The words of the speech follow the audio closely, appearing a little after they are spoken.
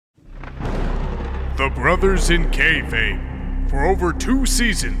The Brothers in Kayfabe. For over 2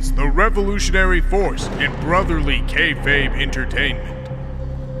 seasons, the revolutionary force in brotherly kayfabe entertainment.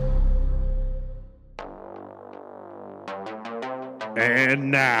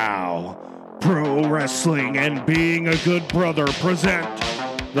 And now, Pro Wrestling and Being a Good Brother present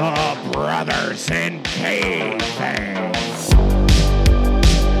The Brothers in Kayfabe.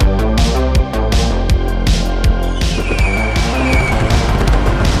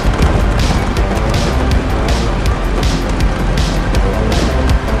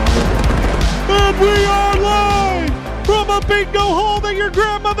 And we are live from a bingo hall that your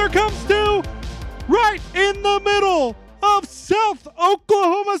grandmother comes to right in the middle of South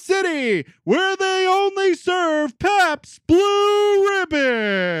Oklahoma City, where they only serve Pabst Blue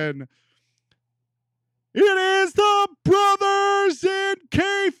Ribbon. It is the Brothers in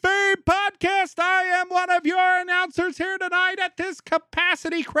Kayfabe podcast. I am one of your announcers here tonight at this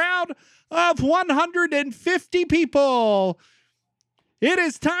capacity crowd of 150 people. It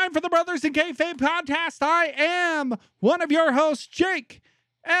is time for the Brothers in Kayfabe podcast. I am one of your hosts, Jake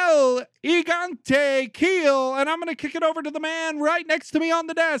El Gigante Keel, and I'm going to kick it over to the man right next to me on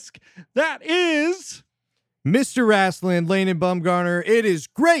the desk. That is Mr. Wrestling, Landon Bumgarner. It is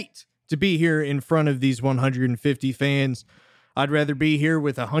great to be here in front of these 150 fans. I'd rather be here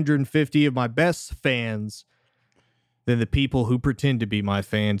with 150 of my best fans than the people who pretend to be my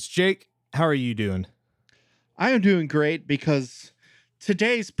fans. Jake, how are you doing? I am doing great because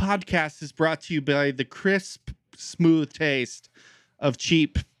today's podcast is brought to you by the crisp, smooth taste of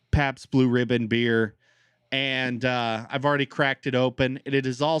cheap Pabst Blue Ribbon beer. And I've already cracked it open. And it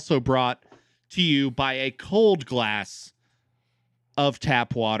is also brought to you by a cold glass of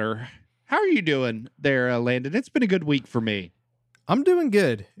tap water. How are you doing there, Landon? It's been a good week for me. I'm doing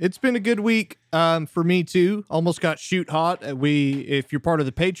good. It's been a good week for me, too. Almost got shoot hot. If you're part of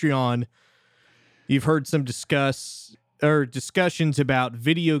the Patreon, you've heard some discussions about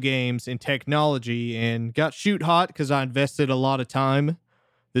video games and technology, and got shoot hot because I invested a lot of time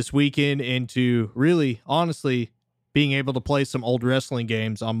this weekend into really, honestly, being able to play some old wrestling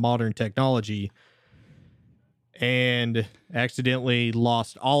games on modern technology, and accidentally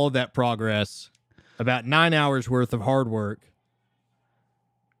lost all of that progress. About 9 hours worth of hard work.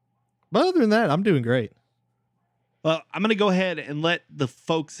 But other than that, I'm doing great. Well, I'm going to go ahead and let the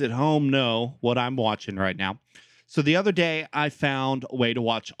folks at home know what I'm watching right now. So the other day, I found a way to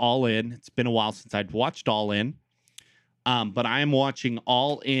watch All In. It's been a while since I'd watched All In. But I am watching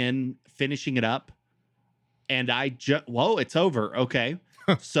All In, finishing it up. And whoa, it's over. Okay.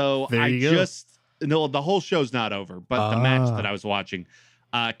 So no, the whole show's not over, but the match that I was watching.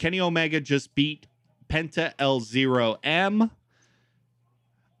 Kenny Omega just beat Penta L0M.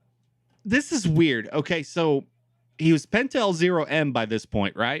 This is weird. Okay, so he was Penta L0M by this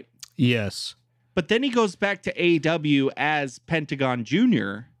point, right? Yes. But then he goes back to AEW as Pentagon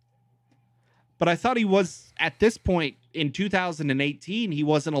Jr. But I thought he was, at this point in 2018, he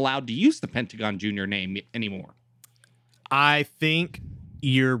wasn't allowed to use the Pentagon Jr. name anymore. I think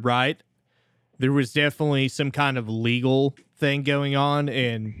you're right. There was definitely some kind of legal thing going on,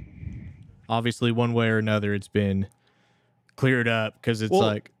 and obviously one way or another it's been cleared up, because it's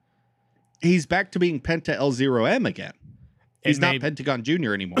he's back to being Penta L0M again. He's not Pentagon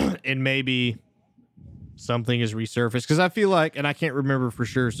Jr. anymore. And maybe something is resurfaced, because I feel like, and I can't remember for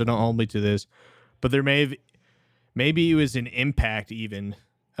sure, so don't hold me to this, but there maybe it was an Impact even.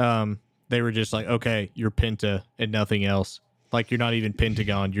 They were just like, okay, you're Penta and nothing else. Like, you're not even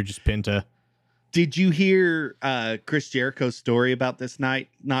Pentagon, you're just Penta. Did you hear Chris Jericho's story about this night?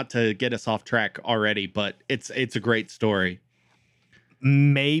 Not to get us off track already, but it's a great story.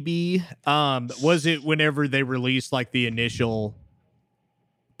 Maybe. Was it whenever they released like the initial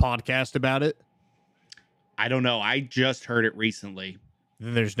podcast about it? I don't know. I just heard it recently.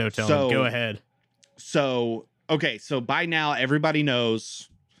 There's no telling. Go ahead. So by now everybody knows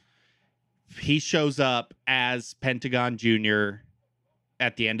he shows up as Pentagon Jr.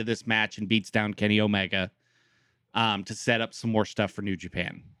 at the end of this match and beats down Kenny Omega to set up some more stuff for New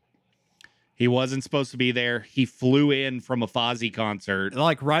Japan. He wasn't supposed to be there. He flew in from a Fozzy concert.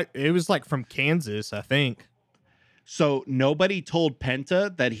 It was like from Kansas, I think. So nobody told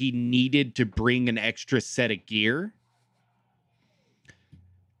Penta that he needed to bring an extra set of gear.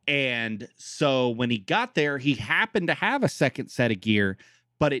 And so when he got there, he happened to have a second set of gear,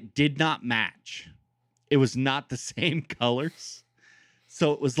 but it did not match. It was not the same colors.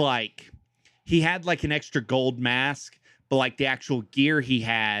 So it was like he had like an extra gold mask, but like the actual gear he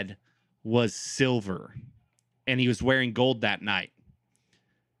had was silver, and he was wearing gold that night.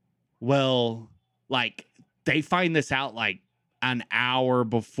 Well, like they find this out like an hour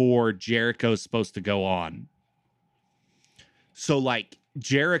before Jericho's supposed to go on. So like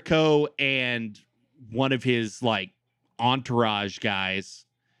Jericho and one of his like entourage guys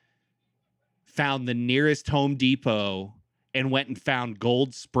found the nearest Home Depot and went and found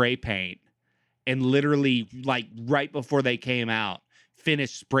gold spray paint, and literally like right before they came out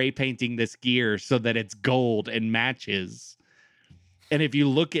finished spray painting this gear so that it's gold and matches. And if you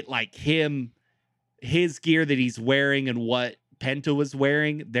look at like his gear that he's wearing and what Penta was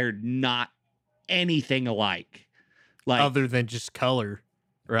wearing, they're not anything alike. Like Other than just color,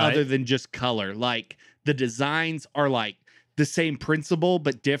 right? Other than just color. Like the designs are like the same principle,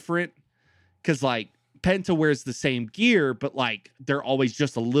 but different. Cause like Penta wears the same gear, but like they're always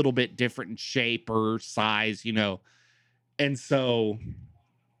just a little bit different in shape or size, you know? And so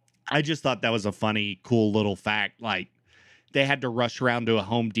I just thought that was a funny, cool little fact. Like they had to rush around to a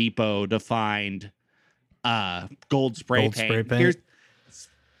Home Depot to find gold spray paint.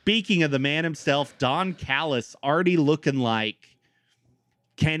 Speaking of the man himself, Don Callis already looking like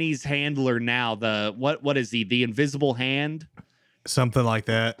Kenny's handler now. The what is he? The Invisible Hand? Something like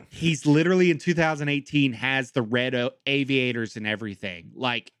that. He's literally in 2018 has the red aviators and everything.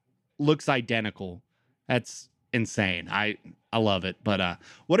 Like looks identical. That's insane. I love it. But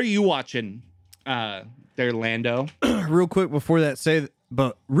what are you watching there, Lando? Real quick before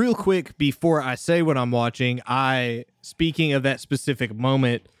I say what I'm watching, speaking of that specific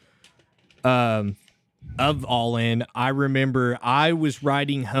moment of All In, I remember I was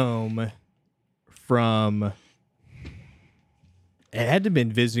riding home from, it had to have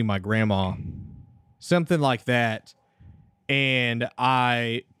been visiting my grandma, something like that, and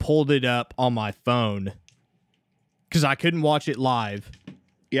I pulled it up on my phone because I couldn't watch it live.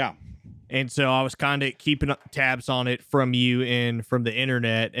 Yeah. And so I was kind of keeping tabs on it from you and from the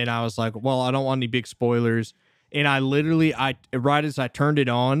internet. And I was like, well, I don't want any big spoilers. And I literally, right as I turned it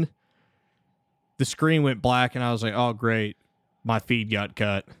on, the screen went black and I was like, oh, great. My feed got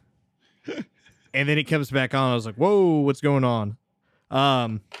cut. And then it comes back on. I was like, whoa, what's going on?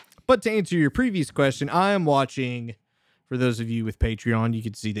 But to answer your previous question, I am watching, for those of you with Patreon, you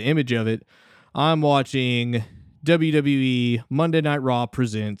can see the image of it. I'm watching WWE Monday Night Raw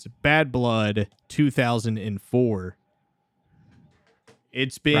presents Bad Blood 2004.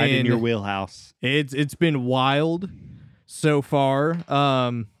 It's been right in your wheelhouse. It's been wild so far.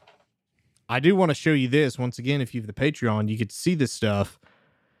 I do want to show you this once again. If you have the Patreon, you could see this stuff.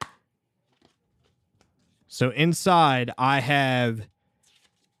 So inside, I have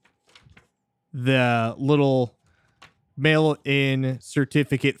the little mail-in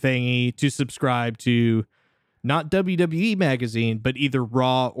certificate thingy to subscribe to. Not WWE magazine, but either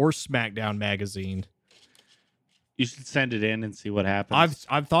Raw or SmackDown magazine. You should send it in and see what happens.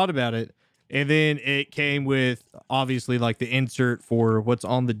 I've thought about it. And then it came with, obviously, like the insert for what's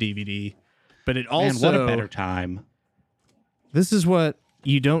on the DVD. But it also... Man, what a better time. This is what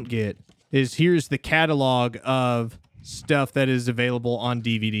you don't get, is here's the catalog of stuff that is available on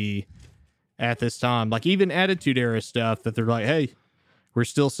DVD at this time. Like even Attitude Era stuff that they're like, hey, we're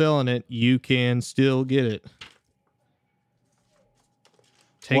still selling it. You can still get it.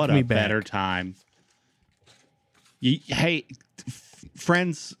 What a better time. Hey,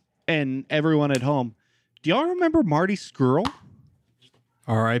 friends and everyone at home, do y'all remember Marty Skrull?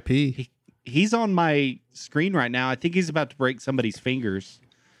 R.I.P. He's on my screen right now. I think he's about to break somebody's fingers.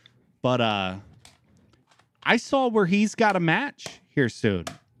 But I saw where he's got a match here soon.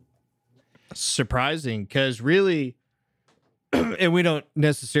 Surprising, because really... and we don't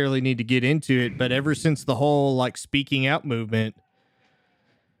necessarily need to get into it, but ever since the whole like speaking out movement,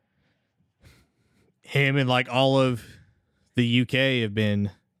 him and like all of the UK have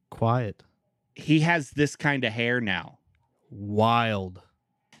been quiet. He has this kind of hair now. Wild.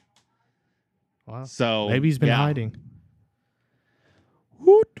 Wow. So maybe he's been hiding.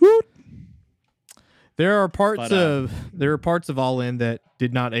 Woot, woot. There are parts of All In that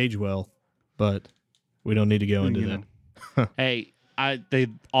did not age well, but we don't need to go into that. Hey,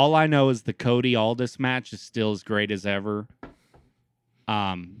 all I know is the Cody Aldis match is still as great as ever.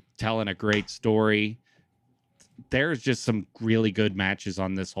 Telling a great story. There's just some really good matches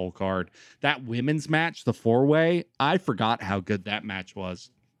on this whole card. That women's match, the 4-way, I forgot how good that match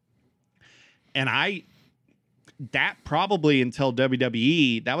was. And that probably until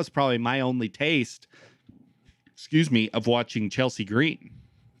WWE, that was probably my only taste, of watching Chelsea Green.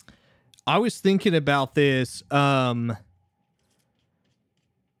 I was thinking about this. Was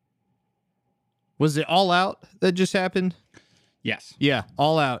it All Out that just happened? Yes. Yeah,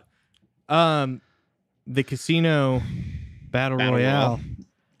 All Out. The Casino Battle Royale.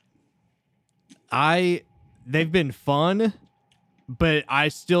 They've been fun, but I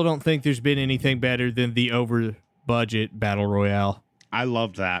still don't think there's been anything better than the over budget battle royale. I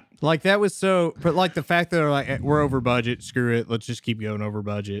loved that. Like that was so, but like the fact that they're like, we're over budget, screw it, let's just keep going over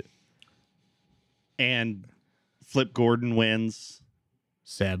budget. And Flip Gordon wins.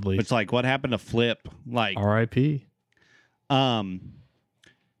 Sadly, It's like, what happened to Flip? Like, R.I.P.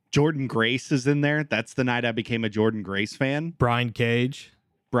 Jordan Grace is in there. That's the night I became a Jordan Grace fan. Brian Cage,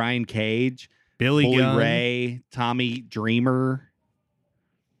 Brian Cage, Billy Bully Gunn. Ray, Tommy Dreamer.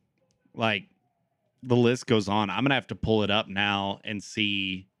 Like, the list goes on. I'm gonna have to pull it up now and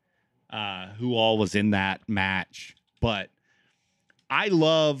see who all was in that match. But I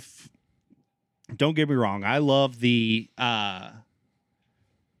love. Don't get me wrong. I love the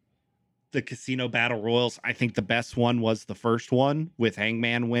casino battle royals. I think the best one was the first one with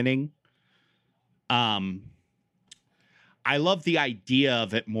Hangman winning. I love the idea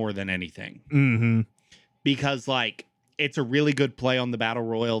of it more than anything. Mm-hmm. Because like it's a really good play on the battle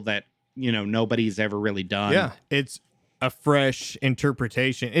royal that, you know, nobody's ever really done. Yeah, it's a fresh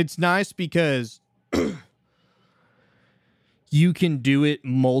interpretation. It's nice because you can do it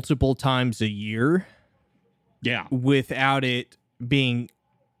multiple times a year. Yeah. Without it being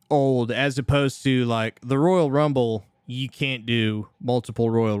old, as opposed to like the Royal Rumble, you can't do multiple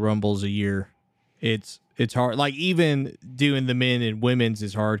Royal Rumbles a year. It's hard. Like even doing the men and women's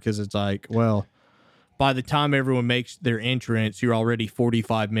is hard because it's like, well, by the time everyone makes their entrance, you're already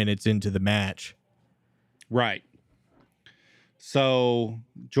 45 minutes into the match. Right. So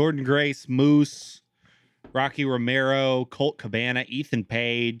Jordan Grace, Moose, Rocky Romero, Colt Cabana, Ethan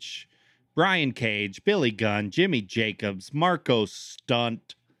Page, Brian Cage, Billy Gunn, Jimmy Jacobs, Marco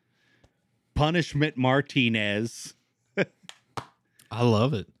Stunt, Punishment Martinez, I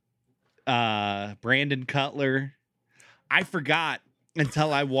love it. Brandon Cutler. I forgot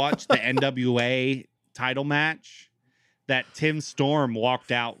until I watched the NWA title match that Tim Storm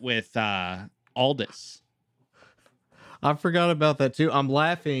walked out with Aldis. I forgot about that too. I'm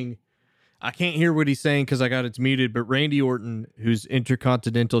laughing. I can't hear what he's saying because I got it's muted, but Randy Orton, who's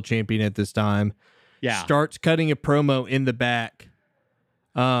Intercontinental Champion at this time, starts cutting a promo in the back.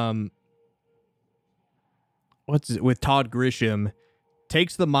 With Todd Grisham,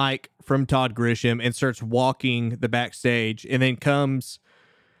 takes the mic from Todd Grisham and starts walking the backstage, and then comes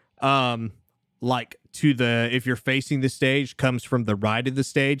like to the, if you're facing the stage, comes from the right of the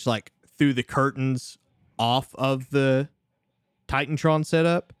stage, like through the curtains off of the Titantron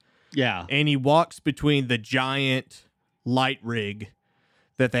setup. Yeah. And he walks between the giant light rig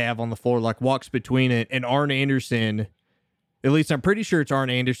that they have on the floor, like walks between it. And Arn Anderson, at least I'm pretty sure it's Arn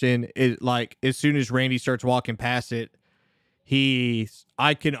Anderson, is like, as soon as Randy starts walking past it,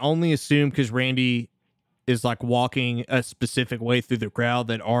 I can only assume because Randy is like walking a specific way through the crowd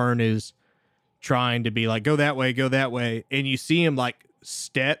that Arn is trying to be like, go that way, go that way. And you see him like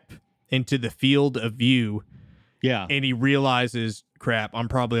step into the field of view. Yeah. And he realizes, crap, I'm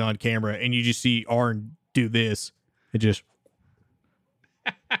probably on camera. And you just see Arn do this and just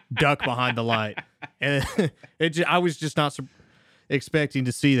duck behind the light. And I was just not expecting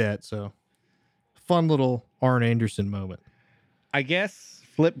to see that. So fun little Arn Anderson moment. I guess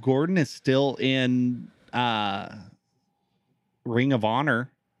Flip Gordon is still in Ring of Honor.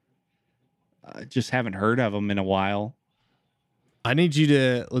 Just haven't heard of him in a while. I need you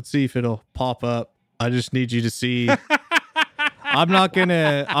to, let's see if it'll pop up. I just need you to see. I'm not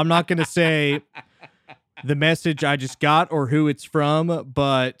gonna say the message I just got or who it's from,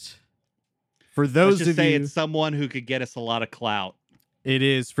 but for those Let's just of say you, it's someone who could get us a lot of clout. it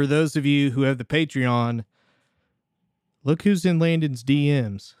is for those of you who have the Patreon. Look who's in Landon's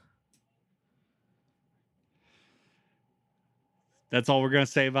DMs. That's all we're gonna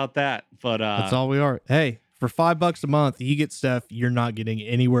say about that. But That's all we are. Hey, for $5 a month, you get stuff you're not getting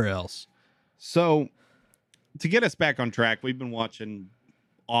anywhere else. So, to get us back on track, we've been watching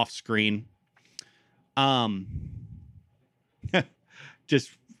off screen.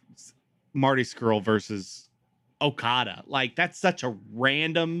 Just Marty Scurll versus Okada. Like, that's such a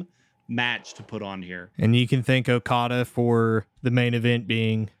random match to put on here. And you can thank Okada for the main event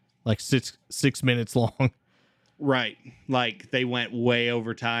being like six minutes long. Right. Like, they went way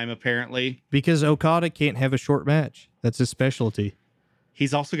over time, apparently. Because Okada can't have a short match. That's his specialty.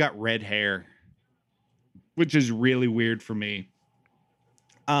 He's also got red hair, which is really weird for me.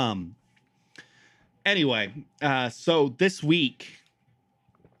 Anyway, so this week,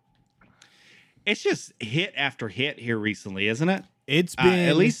 it's just hit after hit here recently, isn't it? It's been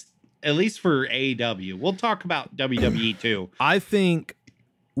at least for AEW. We'll talk about WWE too. I think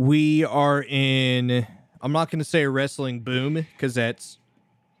we are in, I'm not going to say a wrestling boom because that's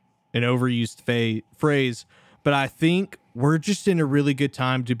an overused phrase, but I think we're just in a really good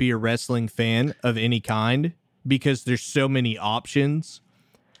time to be a wrestling fan of any kind because there's so many options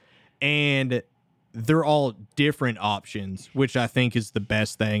and they're all different options, which I think is the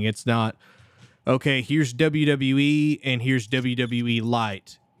best thing. It's not, okay, here's WWE and here's WWE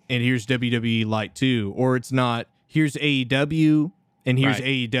Light and here's WWE Light 2. Or it's not, here's AEW and here's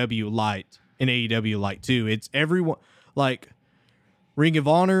AEW Light and AEW Light 2. It's everyone, like Ring of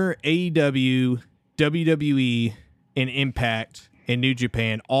Honor, AEW, WWE, and Impact and New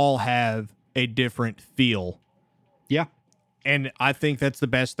Japan all have a different feel. Yeah. And I think that's the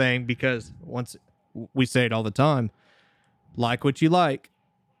best thing because once we say it all the time, like what you like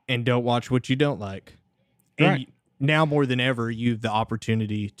and don't watch what you don't like. And Right. now more than ever, you have the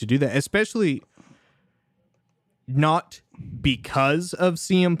opportunity to do that, especially not because of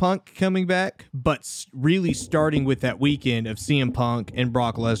CM Punk coming back, but really starting with that weekend of CM Punk and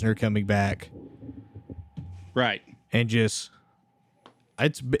Brock Lesnar coming back. Right. And just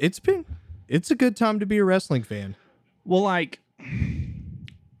it's a good time to be a wrestling fan. Well, like,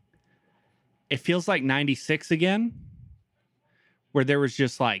 it feels like 96 again, where there was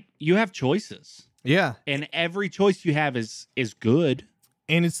just like, you have choices. Yeah. And every choice you have is good.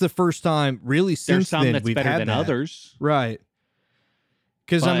 And it's the first time really There's since some then that's we've better had than that. others. Right.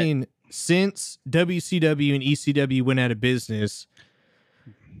 Because, I But- mean, since WCW and ECW went out of business,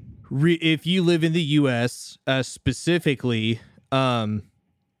 if you live in the U.S. Specifically,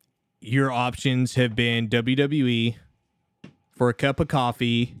 your options have been WWE, For a Cup of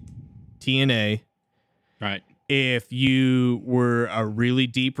Coffee, TNA. Right. If you were a really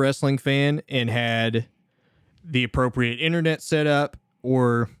deep wrestling fan and had the appropriate internet set up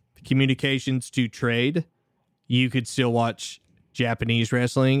or communications to trade, you could still watch Japanese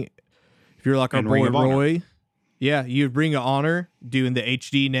wrestling. If you're like our And boy Ring of Honor. Roy, yeah, you'd Ring of Honor doing the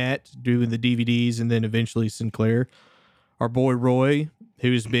HD net, doing the DVDs, and then eventually Sinclair. Our boy Roy,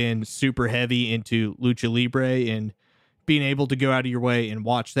 who's been super heavy into Lucha Libre and being able to go out of your way and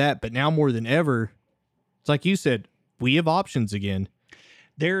watch that. But now more than ever, it's like you said, we have options again.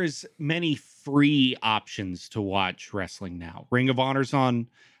 There's many free options to watch wrestling now. Ring of Honor's on,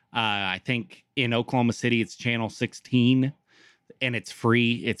 I think in Oklahoma City, it's channel 16, and it's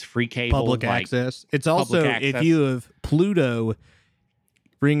free. It's free cable. Public like, access. It's also, public if access. you have Pluto,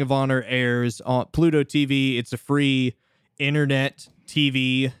 Ring of Honor airs on Pluto TV. It's a free internet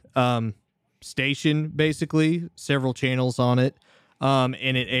TV station, basically, several channels on it. And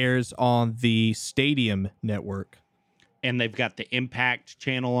it airs on the Stadium network. And they've got the Impact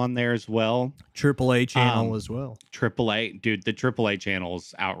channel on there as well. AAA channel as well. AAA, dude, the AAA channel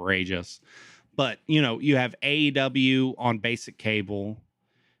is outrageous. But, you know, you have AEW on basic cable.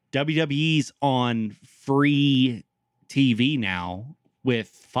 WWE's on free TV now with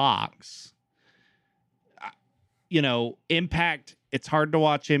Fox. You know, Impact, it's hard to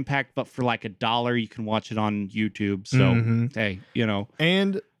watch Impact, but for like $1, you can watch it on YouTube. So, hey, you know.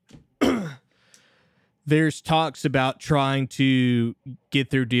 And there's talks about trying to get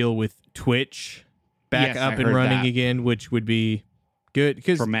their deal with Twitch back Yes, I up and heard running that. again, which would be good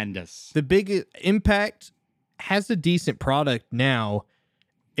because Tremendous. the big Impact has a decent product now.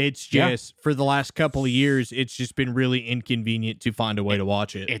 It's just for the last couple of years, it's just been really inconvenient to find a way to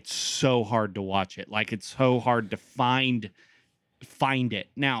watch it. It's so hard to watch it. Like, it's so hard to find it.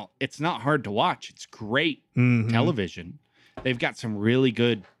 Now, it's not hard to watch. It's great television. They've got some really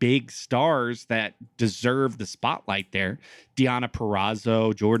good big stars that deserve the spotlight there. Deonna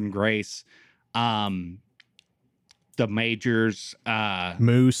Purrazzo, Jordan Grace, the Majors,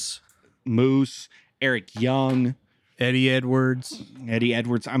 Moose, Eric Young, Eddie Edwards.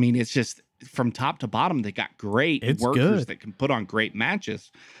 I mean, it's just from top to bottom, they got great It's workers good. that can put on great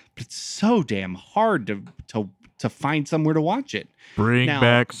matches. But it's so damn hard to find somewhere to watch it. Bring Now-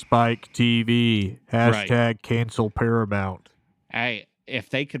 back Spike TV. Right. Hashtag cancel Paramount. Hey, if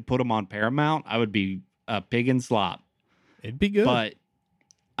they could put them on Paramount, I would be a pig in slop. It'd be good. But,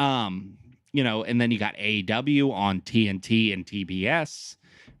 you know, and then you got AEW on TNT and TBS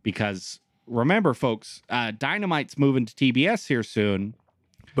because remember, folks, Dynamite's moving to TBS here soon.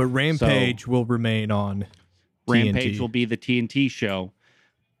 But Rampage will remain on Rampage TNT. will be the TNT show.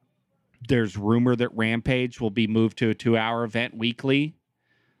 There's rumor that Rampage will be moved to a 2-hour event weekly.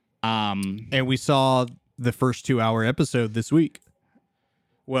 And we saw the first 2-hour episode this week.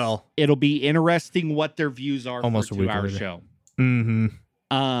 Well, It'll be interesting what their views are Almost for a a week 2-hour later. show.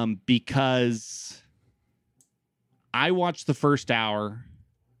 Because I watched the first hour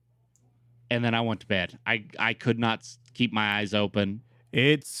and then I went to bed. I could not keep my eyes open.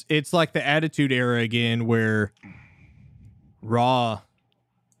 it's like the Attitude Era again, where Raw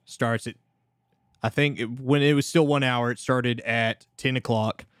starts at I think when it was still 1 hour, it started at 10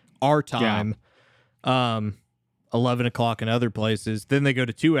 o'clock our time, 11 o'clock in other places. Then they go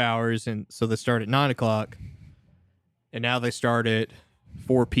to 2 hours, and so they start at 9 o'clock. And now they start at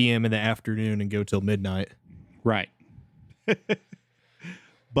 4 p.m. in the afternoon and go till midnight. Right.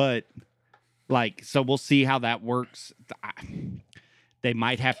 But, like, so we'll see how that works. They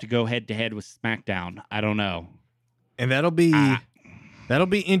might have to go head-to-head with SmackDown. I don't know. And that'll be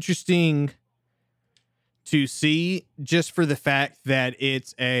interesting to see, just for the fact that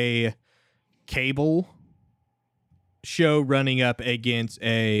it's a cable show running up against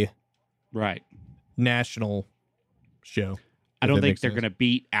a national show. I don't think they're going to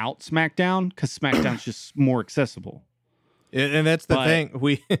beat out SmackDown because SmackDown's just more accessible. And that's the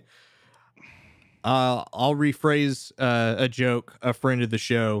thing. I'll rephrase a joke a friend of the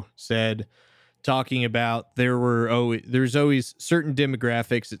show said, talking about there's always certain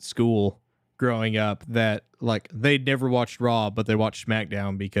demographics at school growing up that, like, they'd never watched Raw, but they watched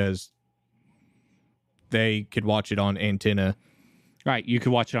SmackDown because they could watch it on antenna. Right. You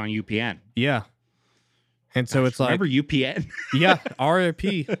could watch it on UPN. Yeah. And so it's like, remember UPN? Yeah,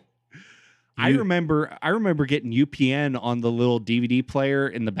 RIP. I remember getting UPN on the little DVD player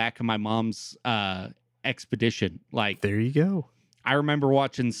in the back of my mom's Expedition. Like, there you go. I remember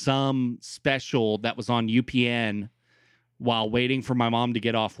watching some special that was on UPN while waiting for my mom to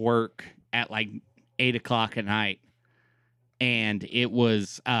get off work at like 8 o'clock at night. And it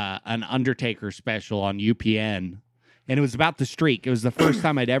was an Undertaker special on UPN. And it was about the streak. It was the first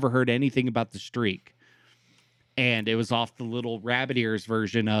time I'd ever heard anything about the streak. And it was off the little rabbit ears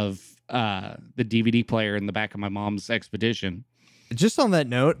version of the DVD player in the back of my mom's Expedition. Just on that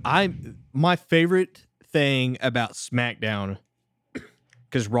note, my favorite thing about SmackDown,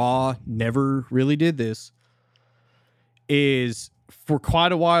 because Raw never really did this, is for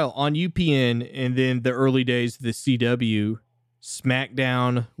quite a while on UPN and then the early days of the CW,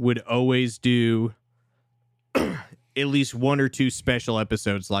 SmackDown would always do at least 1 or 2 special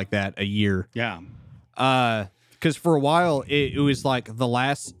episodes like that a year. Yeah. Because for a while, it was like the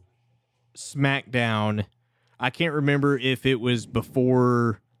last SmackDown. I can't remember if it was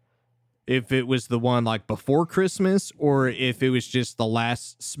the one like before Christmas or if it was just the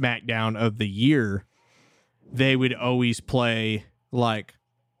last SmackDown of the year. They would always play like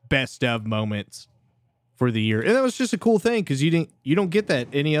best of moments for the year. And that was just a cool thing because you don't get that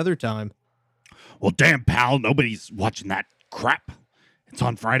any other time. Well, damn, pal, nobody's watching that crap. It's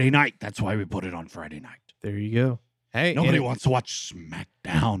on Friday night. That's why we put it on Friday night. There you go. Hey, nobody wants to watch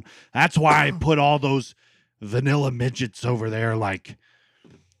SmackDown. That's why I put all those vanilla midgets over there like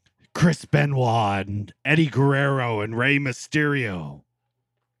Chris Benoit and Eddie Guerrero and Rey Mysterio.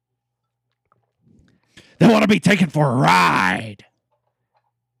 They want to be taken for a ride.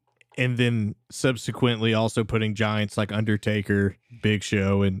 And then subsequently also putting giants like Undertaker, Big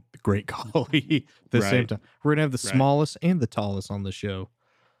Show, and Great Khali at the same time. We're going to have the smallest and the tallest on the show.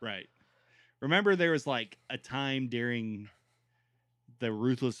 Right. Remember there was like a time during the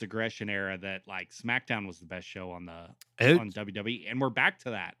Ruthless Aggression era that like SmackDown was the best show on WWE, and we're back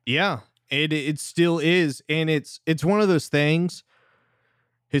to that. Yeah, it still is, and it's one of those things.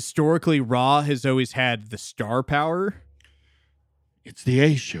 Historically, Raw has always had the star power. It's the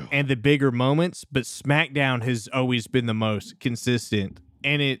A show. And the bigger moments, but SmackDown has always been the most consistent.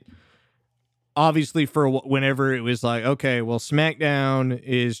 And it obviously for whenever it was like, okay, well, SmackDown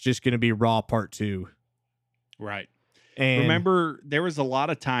is just going to be Raw Part 2. Right. And remember, there was a lot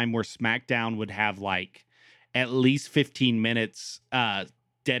of time where SmackDown would have like at least 15 minutes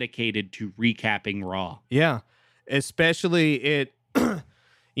dedicated to recapping Raw. Yeah. Especially it,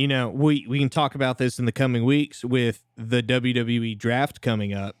 you know, we can talk about this in the coming weeks with the WWE draft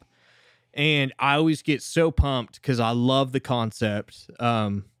coming up. And I always get so pumped because I love the concept.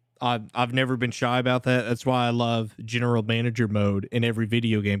 I've never been shy about that. That's why I love general manager mode in every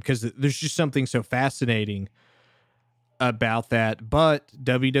video game, because there's just something so fascinating about that. But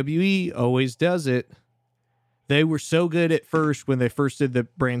WWE always does it. They were so good at first when they first did the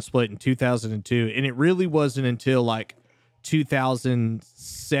brand split in 2002, and it really wasn't until like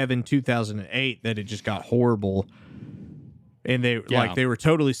 2007, 2008 that it just got horrible. And they were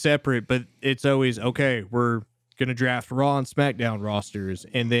totally separate, but it's always, okay, we're going to draft Raw and SmackDown rosters.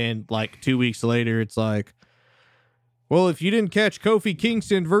 And then like 2 weeks later, it's like, well, if you didn't catch Kofi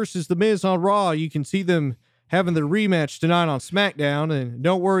Kingston versus The Miz on Raw, you can see them having the rematch tonight on SmackDown. And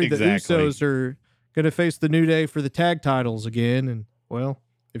don't worry, the Usos are going to face the New Day for the tag titles again. And, well,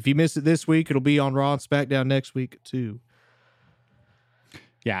 if you miss it this week, it'll be on Raw and SmackDown next week too.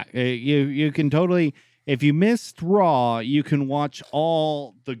 Yeah, you can totally... If you missed Raw, you can watch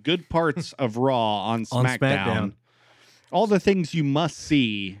all the good parts of Raw on SmackDown. All the things you must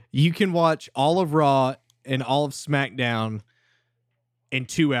see. You can watch all of Raw and all of SmackDown in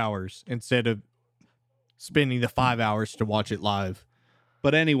 2 hours instead of spending the 5 hours to watch it live.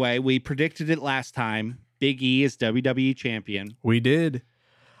 But anyway, we predicted it last time. Big E is WWE champion. We did.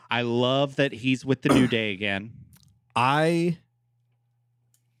 I love that he's with the New Day again. I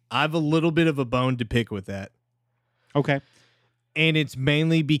have a little bit of a bone to pick with that. Okay. And it's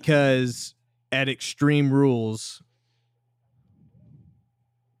mainly because at Extreme Rules,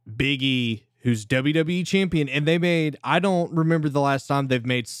 Big E, who's WWE champion, and I don't remember the last time they've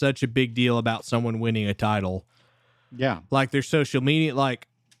made such a big deal about someone winning a title. Yeah. Like their social media, like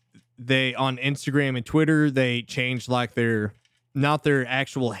they on Instagram and Twitter, they changed like not their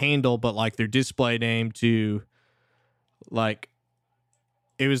actual handle, but like their display name to like,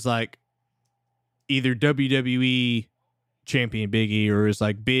 it was like either WWE champion Big E or it was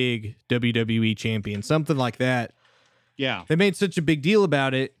like big WWE champion, something like that. Yeah. They made such a big deal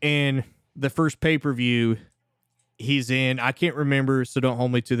about it. And the first pay-per-view he's in, I can't remember, so don't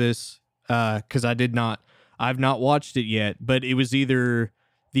hold me to this because I've not watched it yet, but it was either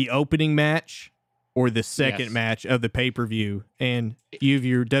the opening match or the second match of the pay-per-view. And you have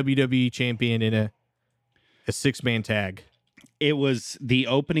your WWE champion in a 6-man tag. It was the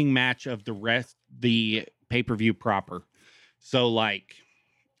opening match of the pay-per-view proper. So like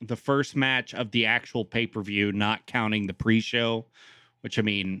the first match of the actual pay-per-view, not counting the pre-show, which I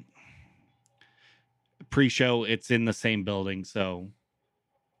mean, pre-show, it's in the same building. So,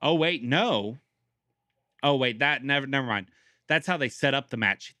 oh wait, no. Oh wait, never mind. That's how they set up the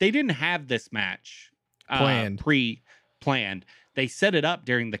match. They didn't have this match pre-planned. They set it up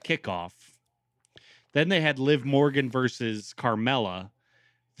during the kickoff. Then they had Liv Morgan versus Carmella.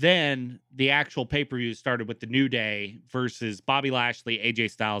 Then the actual pay-per-view started with the New Day versus Bobby Lashley,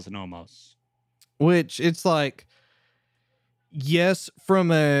 AJ Styles, and Omos. Which it's like, yes, from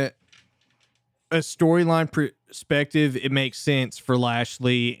a storyline perspective, it makes sense for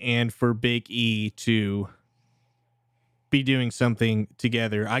Lashley and for Big E to be doing something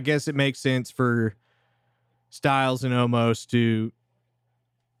together. I guess it makes sense for Styles and Omos to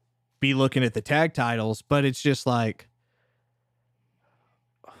be looking at the tag titles, but it's just like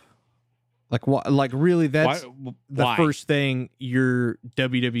what? Like really, that's the first thing your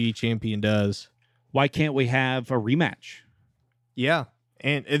WWE champion does. Why can't we have a rematch? Yeah,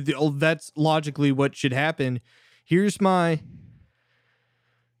 and that's logically what should happen. Here's my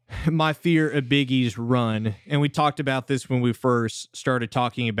fear of Big E's run, and we talked about this when we first started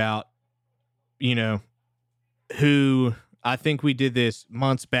talking about, who I think we did this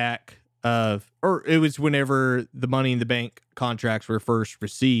months back or it was whenever the Money in the Bank contracts were first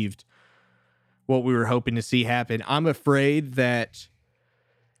received, what we were hoping to see happen. I'm afraid that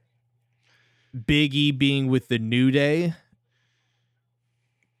Big E being with the New Day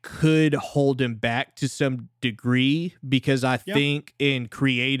could hold him back to some degree, because I think in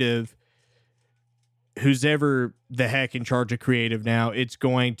creative, who's ever the heck in charge of creative now, it's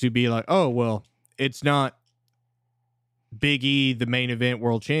going to be like, oh, well, it's not Big E, the main event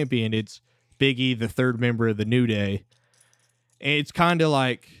world champion. It's Big E, the third member of the New Day. And it's kind of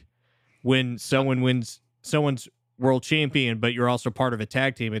like when someone's world champion, but you're also part of a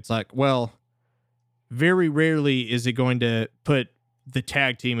tag team. It's like, well, very rarely is it going to put the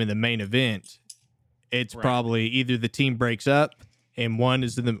tag team in the main event. It's probably either the team breaks up and one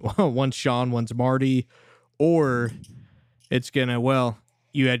is one's Sean, one's Marty, or it's gonna, well,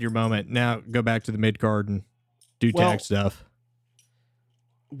 you had your moment. Now go back to the mid card and do tag stuff.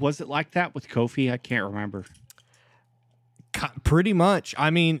 Was it like that with Kofi? I can't remember. Pretty much. I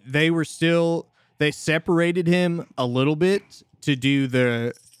mean, they separated him a little bit to do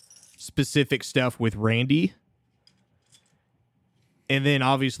the specific stuff with Randy. And then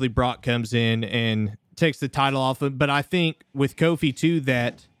obviously Brock comes in and takes the title off him. But I think with Kofi too,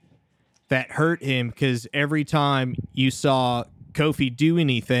 that hurt him, because every time you saw Kofi do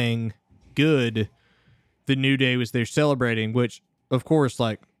anything good, the New Day was there celebrating, which of course,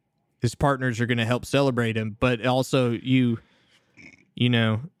 like, his partners are going to help celebrate him. But also in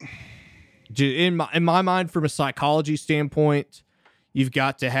my mind, from a psychology standpoint, you've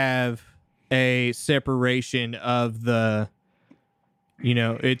got to have a separation of the,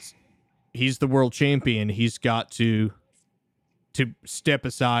 he's the world champion. He's got to step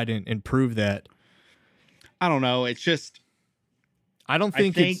aside and prove that. I don't know. It's just,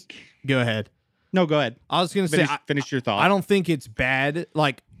 go ahead. No, go ahead. I was going to say, finish your thought. I don't think it's bad.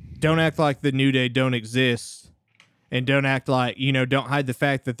 Like, don't act like the New Day don't exist, and don't act like, don't hide the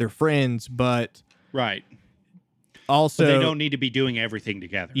fact that they're friends. But Right. Also, But they don't need to be doing everything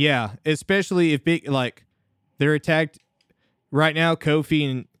together. yeah, especially if they're attacked right now. Kofi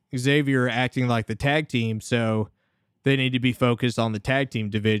and Xavier are acting like the tag team, so they need to be focused on the tag team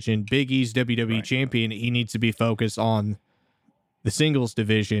division. Big E's WWE champion. He needs to be focused on the singles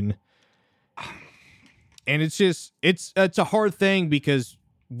division. And it's a hard thing because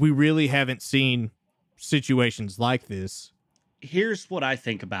we really haven't seen situations like this. Here's what I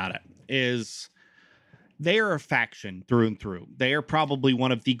think about it is they are a faction through and through. They are probably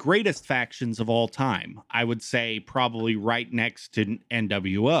one of the greatest factions of all time. I would say probably right next to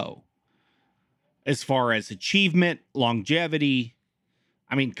NWO. As far as achievement, longevity.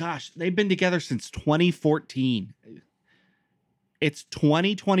 I mean, gosh, they've been together since 2014. It's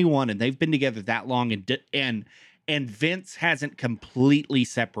 2021 and they've been together that long, and Vince hasn't completely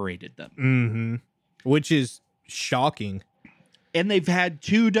separated them. Mm-hmm. Which is shocking. And they've had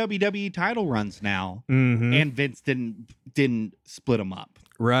 2 WWE title runs now, and Vince didn't split them up.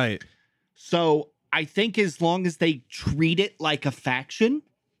 Right. So I think as long as they treat it like a faction,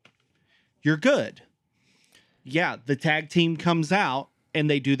 you're good. Yeah, the tag team comes out and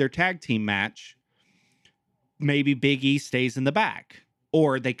they do their tag team match. Maybe Big E stays in the back,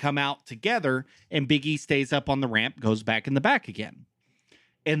 or they come out together and Big E stays up on the ramp, goes back in the back again.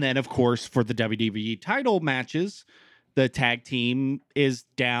 And then, of course, for the WWE title matches, the tag team is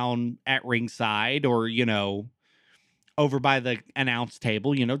down at ringside or, over by the announce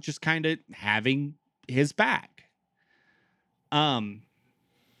table, just kind of having his back.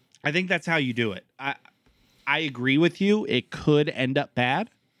 I think that's how you do it. I agree with you. It could end up bad,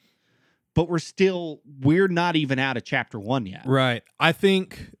 but we're not even out of chapter 1 yet. Right. I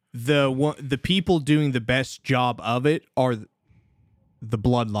think the people doing the best job of it are the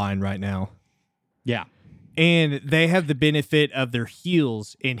Bloodline right now. Yeah. And they have the benefit of their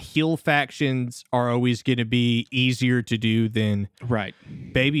heels, and heel factions are always going to be easier to do than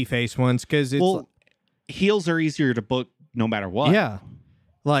babyface ones because heels are easier to book no matter what. Yeah.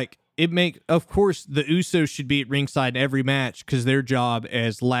 Of course, the Usos should be at ringside in every match because their job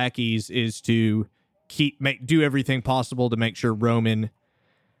as lackeys is to do everything possible to make sure Roman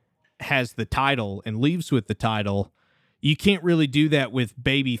has the title and leaves with the title. You can't really do that with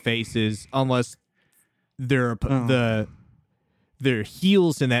baby faces unless their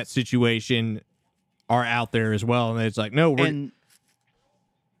heels in that situation are out there as well. And it's like, no,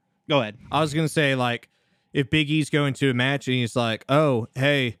 go ahead. I was going to say, if Big E's going to a match and he's like, oh,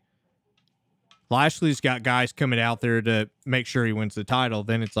 hey, Lashley's got guys coming out there to make sure he wins the title,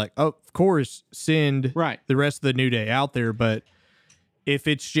 then it's like, oh, of course, send the rest of the New Day out there. But if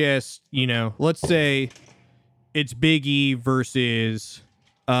it's just, let's say it's Big E versus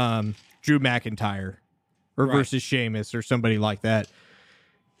Drew McIntyre or versus Sheamus or somebody like that,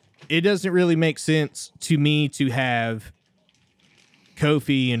 it doesn't really make sense to me to have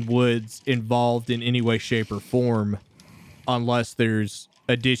Kofi and Woods involved in any way, shape, or form unless there's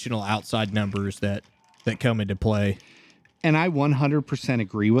additional outside numbers that come into play. And I 100%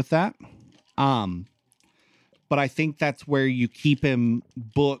 agree with that. But I think that's where you keep him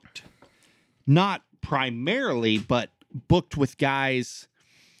booked, not primarily, but booked with guys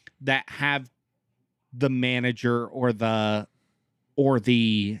that have the manager or the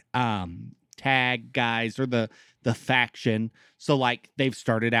tag guys or the faction. So they've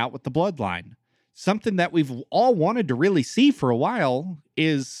started out with the Bloodline. Something that we've all wanted to really see for a while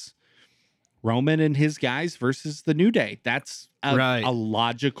is Roman and his guys versus the New Day. That's a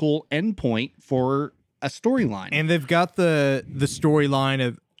logical endpoint for a storyline. And they've got the storyline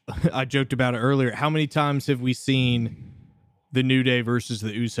of, I joked about it earlier, how many times have we seen the New Day versus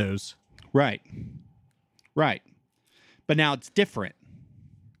the Usos? Right. But now it's different.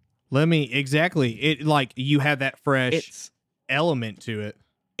 You have that fresh element to it.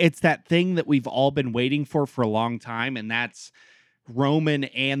 It's that thing that we've all been waiting for a long time, and that's Roman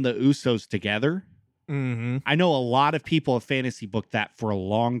and the Usos together. Mm-hmm. I know a lot of people have fantasy booked that for a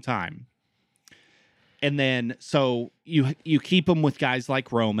long time. And then, so you keep them with guys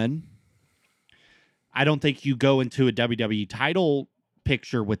like Roman. I don't think you go into a WWE title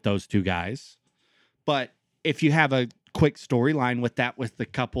picture with those two guys. But if you have a quick storyline with the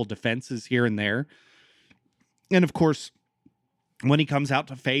couple defenses here and there, and of course, when he comes out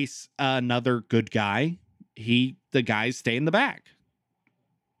to face another good guy, the guys stay in the back.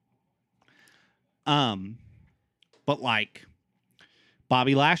 But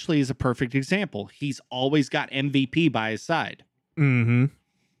Bobby Lashley is a perfect example. He's always got MVP by his side. Mm-hmm.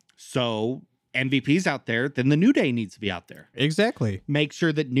 So MVP's out there, then the New Day needs to be out there. Exactly. Make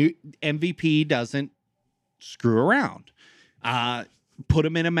sure that new MVP doesn't screw around. Put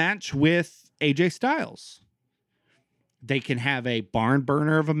him in a match with AJ Styles. They can have a barn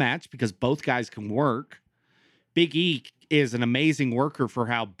burner of a match because both guys can work. Big E is an amazing worker for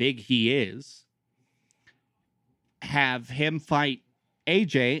how big he is. Have him fight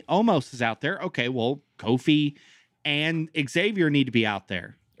AJ. Omos is out there. Okay, well, Kofi and Xavier need to be out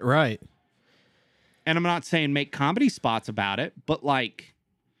there. Right. And I'm not saying make comedy spots about it, but like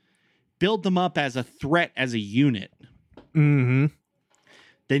build them up as a threat, as a unit. Mm-hmm.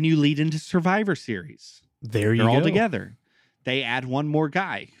 Then you lead into Survivor Series. There you They're go. all together. They add one more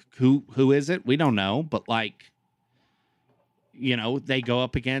guy. Who is it? We don't know, but like, you know, they go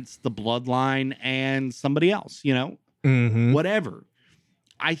up against the Bloodline and somebody else, you know, whatever.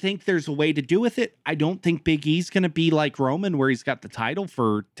 I think there's a way to do with it. I don't think Big E's going to be like Roman, where he's got the title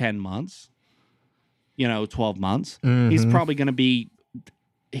for 10 months, 12 months. He's probably going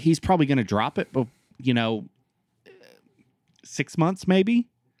to drop it, but 6 months, maybe.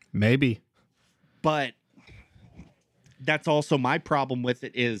 But that's also my problem with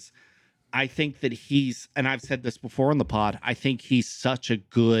it is I think that and I've said this before on the pod, I think he's such a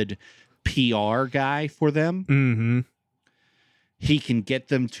good PR guy for them. Mm-hmm. He can get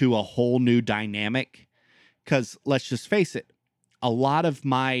them to a whole new dynamic. Because let's just face it, a lot of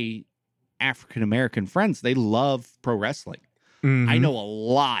my African-American friends, they love pro wrestling. Mm-hmm. I know a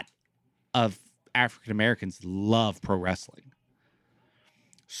lot of African-Americans love pro wrestling.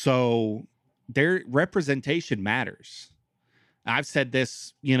 So their representation matters. I've said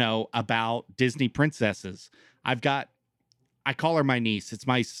this, about Disney princesses. I call her my niece. It's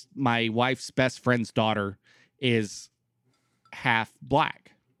my wife's best friend's daughter is half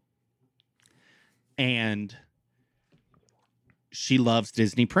black. And she loves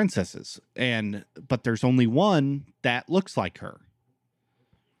Disney princesses. But there's only one that looks like her.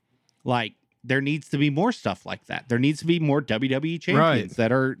 Like, there needs to be more stuff like that. There needs to be more WWE champions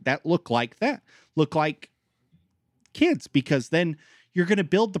that look like that. Look like kids, because then you're going to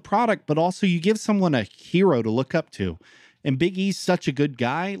build the product, but also you give someone a hero to look up to. And Big E's such a good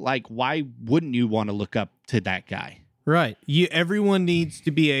guy. Like, why wouldn't you want to look up to that guy? Right. Everyone needs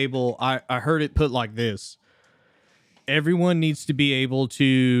to be able, I heard it put like this. Everyone needs to be able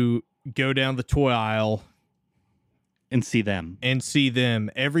to go down the toy aisle and see them.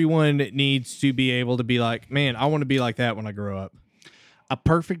 Everyone needs to be able to be like, man, I want to be like that when I grow up. A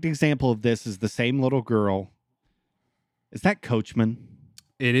perfect example of this is the same little girl. Is that Coachman?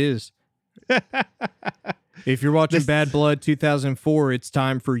 It is. If you're watching Bad Blood 2004, it's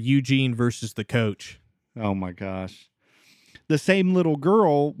time for Eugene versus the Coach. Oh my gosh. The same little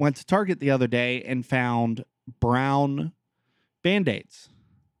girl went to Target the other day and found brown Band-Aids.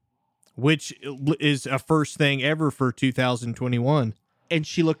 Which is a first thing ever for 2021. And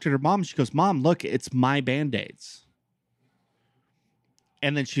she looked at her mom. She goes, Mom, look, it's my Band-Aids.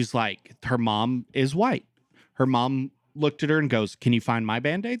 And then she's like, her mom is white. Her mom looked at her and goes, can you find my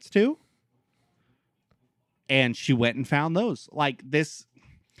Band-Aids too? And she went and found those. Like this,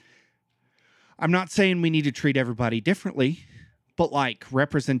 I'm not saying we need to treat everybody differently, but like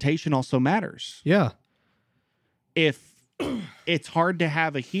representation also matters. Yeah. If it's hard to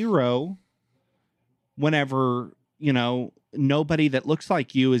have a hero whenever, nobody that looks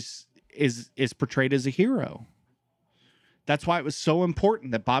like you is portrayed as a hero. That's why it was so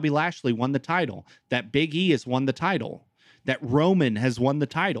important that Bobby Lashley won the title, that Big E has won the title, that Roman has won the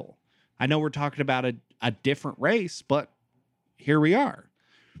title. I know we're talking about a different race, but here we are.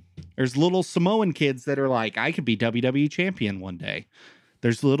 There's little Samoan kids that are like, I could be WWE champion one day.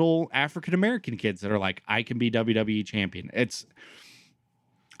 There's little African-American kids that are like, I can be WWE champion.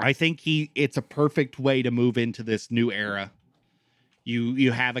 I think it's a perfect way to move into this new era.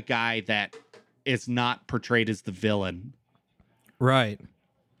 You have a guy that is not portrayed as the villain. Right.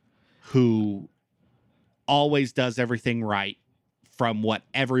 Who always does everything right from what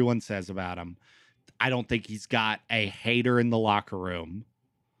everyone says about him. I don't think he's got a hater in the locker room.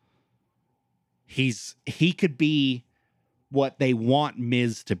 He could be what they want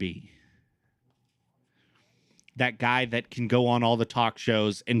Miz to be. That guy that can go on all the talk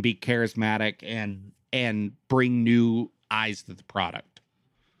shows and be charismatic and bring new eyes to the product.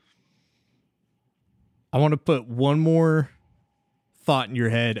 I want to put one more thought in your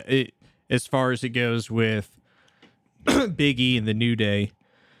head as far as it goes with Big E and the New Day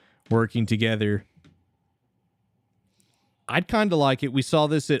working together. I'd kind of like it. We saw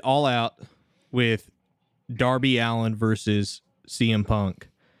this at All Out with Darby Allin versus CM Punk.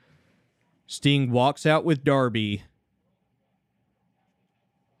 Sting walks out with Darby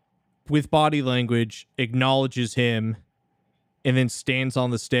with body language, acknowledges him, and then stands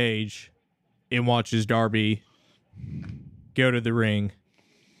on the stage and watches Darby go to the ring.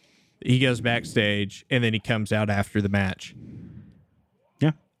 He goes backstage, and then he comes out after the match.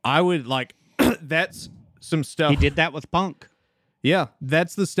 Yeah. I would like that's some stuff. He did that with Punk. Yeah,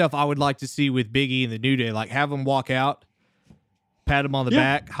 that's the stuff I would like to see with Big E and the New Day. Like, have him walk out, pat him on the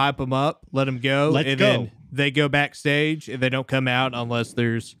back, hype him up, let him go, then they go backstage, and they don't come out unless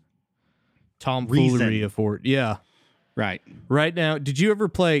there's tomfoolery afoot. Yeah. Right. Right now, did you ever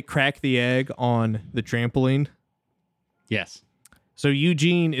play Crack the Egg on the trampoline? Yes. So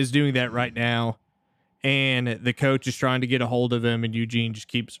Eugene is doing that right now, and the coach is trying to get a hold of him, and Eugene just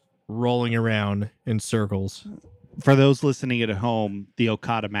keeps rolling around in circles. For those listening at home, the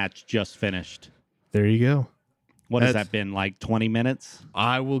Okada match just finished. There you go. What has that been, like 20 minutes?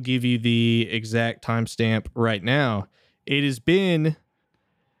 I will give you the exact timestamp right now. It has been,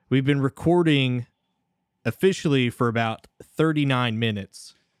 we've been recording officially for about 39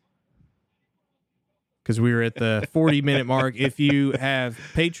 minutes. Because we were at the 40-minute mark. If you have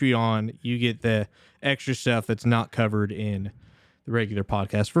Patreon, you get the extra stuff that's not covered in the regular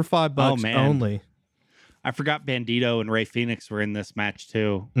podcast for $5 only. I forgot Bandito and Rey Fenix were in this match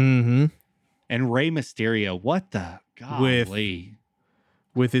too. Mm-hmm. And Rey Mysterio, what the golly.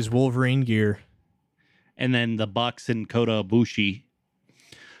 With his Wolverine gear. And then the Bucks and Kota Ibushi.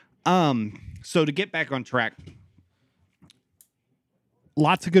 So to get back on track,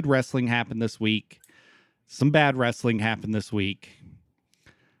 lots of good wrestling happened this week. Some bad wrestling happened this week.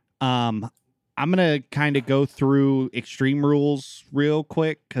 I'm going to kind of go through Extreme Rules real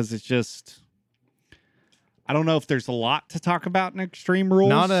quick because it's just, I don't know if there's a lot to talk about in Extreme Rules.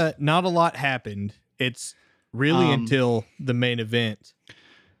 Not a lot happened. It's really until the main event.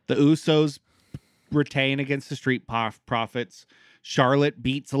 The Usos retain against the Street Profits. Charlotte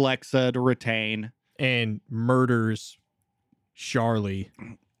beats Alexa to retain. And murders Charlie,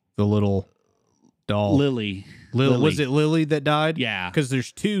 the little doll. Lily. Was it Lily that died? Yeah. Because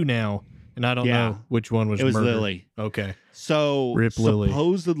there's two now, and I don't know which one was murdered. It was Lily. Okay. So Rip Lily.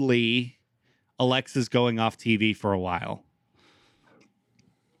 Supposedly, Alexa's going off TV for a while.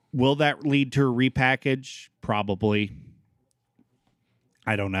 Will that lead to a repackage? Probably.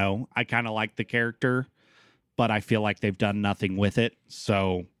 I don't know. I kind of like the character, but I feel like they've done nothing with it.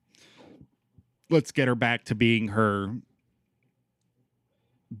 So let's get her back to being her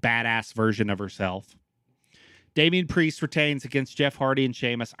badass version of herself. Damian Priest retains against Jeff Hardy and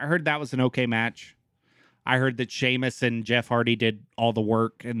Sheamus. I heard that was an okay match. I heard that Sheamus and Jeff Hardy did all the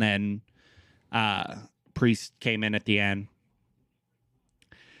work, and then Priest came in at the end.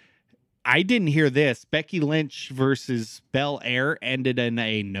 I didn't hear this. Becky Lynch versus Belair ended in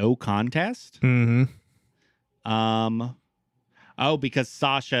a no contest. Mm-hmm. Oh, because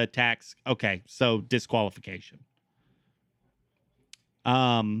Sasha attacks. Okay, so disqualification.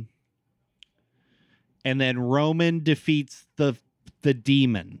 And then Roman defeats the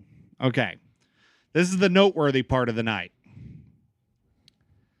demon. Okay. This is the noteworthy part of the night.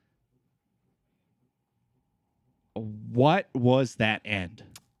 What was that end?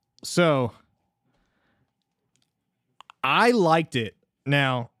 So I liked it.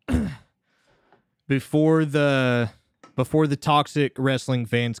 Now, before the toxic wrestling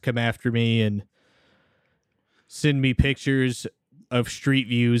fans come after me and send me pictures of street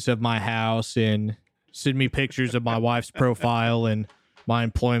views of my house and send me pictures of my wife's profile and my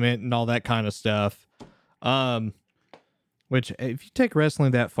employment and all that kind of stuff. Which, if you take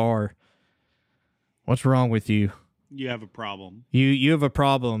wrestling that far, what's wrong with you? You have a problem. You have a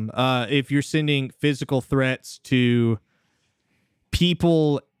problem. If you're sending physical threats to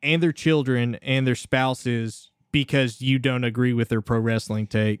people and their children and their spouses because you don't agree with their pro wrestling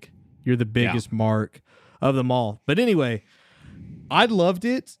take, you're the biggest mark of them all. But anyway, I loved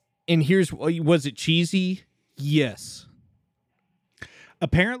it. And was it cheesy? Yes.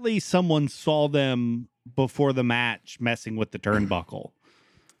 Apparently someone saw them before the match messing with the turnbuckle,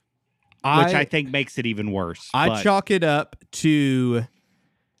 which I think makes it even worse. I chalk it up to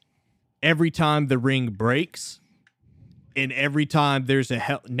every time the ring breaks and every time there's a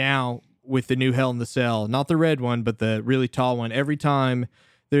hell now with the new Hell in the Cell, not the red one, but the really tall one. Every time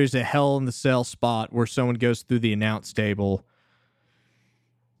there's a Hell in the Cell spot where someone goes through the announce table,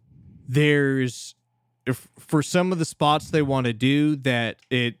 for some of the spots they want to do that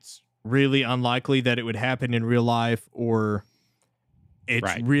it's really unlikely that it would happen in real life, or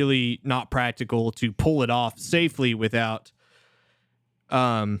it's really not practical to pull it off safely without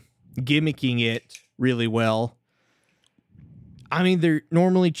gimmicking it really well. I mean, they're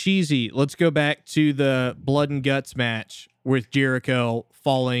normally cheesy. Let's go back to the Blood and Guts match with Jericho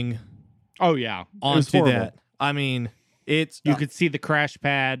falling onto that. I mean, you could see the crash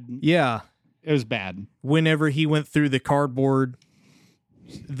pad. Yeah. It was bad. Whenever he went through the cardboard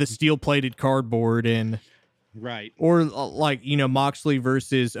the steel-plated cardboard and Right. or like, Moxley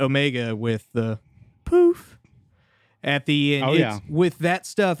versus Omega with the poof at the end. Oh, yeah. With that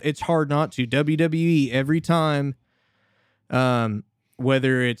stuff, it's hard not to. WWE every time,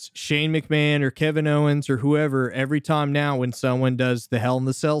 whether it's Shane McMahon or Kevin Owens or whoever, every time now when someone does the Hell in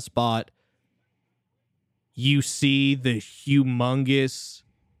the Cell spot, you see the humongous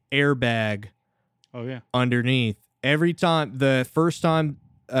airbag Oh, yeah. underneath. Every time, the first time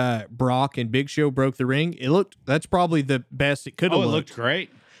Brock and Big Show broke the ring, that's probably the best it could have Oh, it looked. looked great.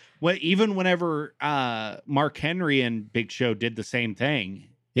 Well, even whenever Mark Henry and Big Show did the same thing,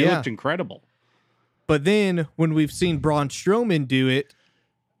 it looked incredible. But then when we've seen Braun Strowman do it,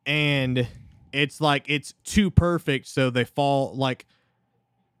 and it's like it's too perfect, so they fall, like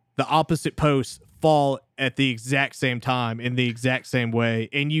the opposite posts fall at the exact same time in the exact same way,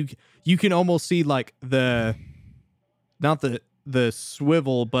 and you can almost see like not the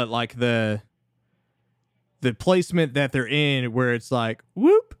swivel, but like the placement that they're in, where it's like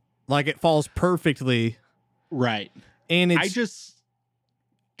whoop, like it falls perfectly. Right. And it's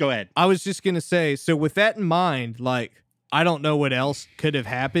go ahead. I was just going to say, so with that in mind, like, I don't know what else could have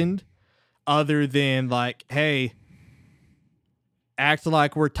happened other than, like, hey, act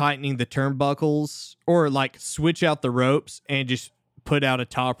like we're tightening the turnbuckles, or, like, switch out the ropes and just put out a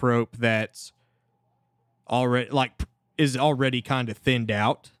top rope that's already, like, is already kind of thinned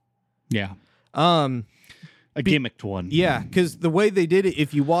out. Yeah. A gimmicked one. Yeah, because the way they did it,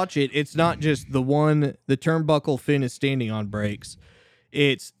 if you watch it, it's not just the turnbuckle Finn is standing on breaks.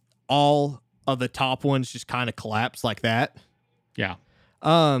 It's all of the top ones just kind of collapse like that. Yeah.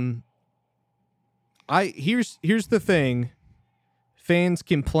 Here's the thing. Fans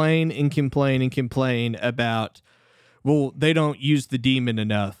complain and complain and complain about, well, they don't use the demon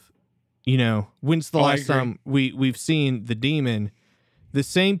enough. When's the last time we've seen the demon? The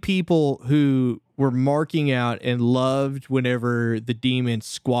same people who were marking out and loved whenever the demon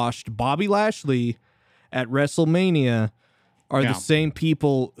squashed Bobby Lashley at WrestleMania are the same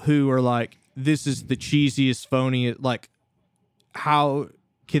people who are like, this is the cheesiest, phony, like, how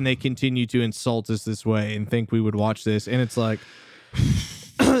can they continue to insult us this way and think we would watch this? And it's like,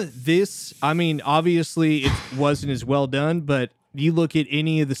 obviously it wasn't as well done, but you look at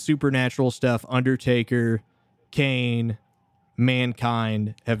any of the supernatural stuff Undertaker, Kane,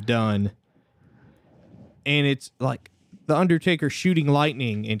 Mankind have done, and it's like the Undertaker shooting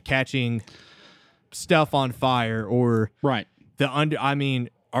lightning and catching stuff on fire, or right.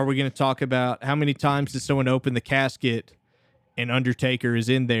 Are we going to talk about how many times does someone open the casket and Undertaker is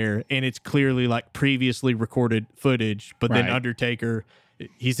in there, and it's clearly like previously recorded footage, but then Undertaker,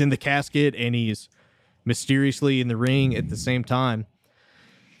 he's in the casket and he's mysteriously in the ring at the same time.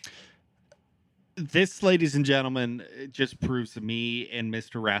 This, ladies and gentlemen, just proves that me and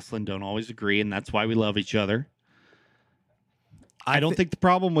Mr. Wrestling don't always agree, and that's why we love each other. I don't think the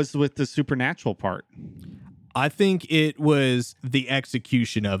problem was with the supernatural part. I think it was the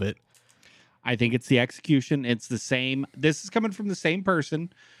execution of it. I think it's the execution. It's the same. This is coming from the same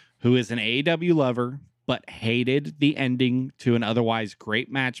person who is an AEW lover, but hated the ending to an otherwise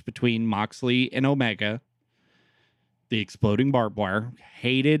great match between Moxley and Omega. The exploding barbed wire.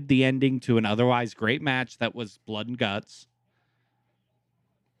 Hated the ending to an otherwise great match that was blood and guts.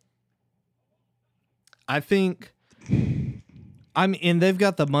 I think, and they've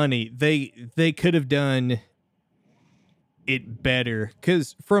got the money. They could have done it better,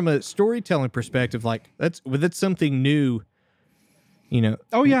 because from a storytelling perspective, like that's something new.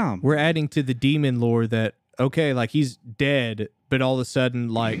 Oh yeah, we're adding to the demon lore that, okay, like he's dead, but all of a sudden,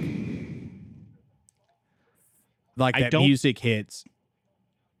 like that music hits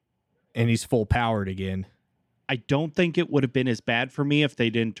and he's full powered again. I don't think it would have been as bad for me if they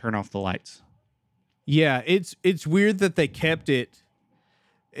didn't turn off the lights. Yeah, it's weird that they kept it.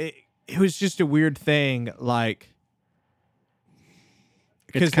 It was just a weird thing, like,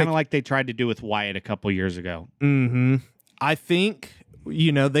 it's kind of like they tried to do with Wyatt a couple years ago. Mm-hmm. I think,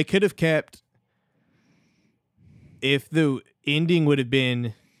 they could have kept, if the ending would have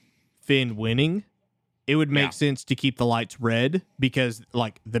been Finn winning, it would make sense to keep the lights red, because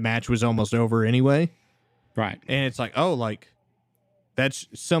like the match was almost over anyway. Right. And it's like, oh, like that's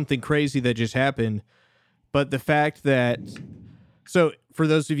something crazy that just happened. But the fact that, so for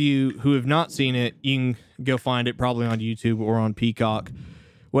those of you who have not seen it, you can go find it probably on YouTube or on Peacock.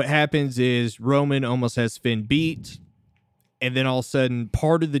 What happens is Roman almost has Finn beat, and then all of a sudden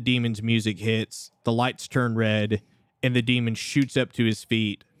part of the demon's music hits, the lights turn red, and the demon shoots up to his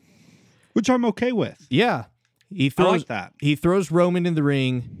feet. Which I'm okay with. Yeah. I like that. He throws Roman in the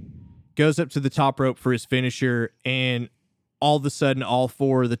ring, goes up to the top rope for his finisher, and all of a sudden, all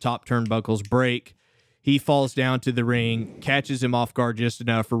 4 of the top turnbuckles break. He falls down to the ring, catches him off guard just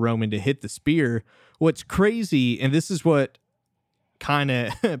enough for Roman to hit the spear. What's crazy, and this is what kind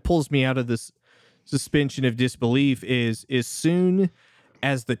of pulls me out of this suspension of disbelief, is as soon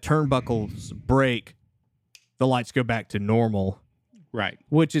as the turnbuckles break, the lights go back to normal. Right.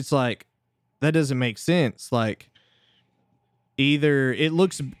 Which it's like, that doesn't make sense. Like, either it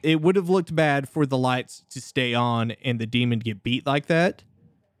would have looked bad for the lights to stay on and the demon get beat like that,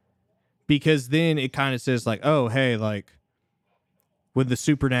 because then it kind of says like, oh, hey, like when the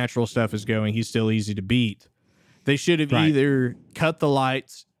supernatural stuff is going, he's still easy to beat. They should have either cut the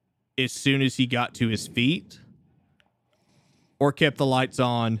lights as soon as he got to his feet, or kept the lights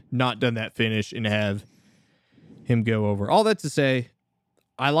on, not done that finish, and have him go over. All that to say,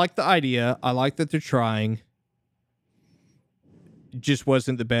 I like the idea. I like that they're trying. Just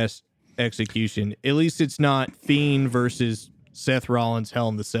wasn't the best execution. At least it's not Fiend versus Seth Rollins Hell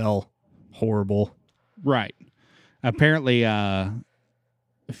in the Cell horrible. Right. Apparently,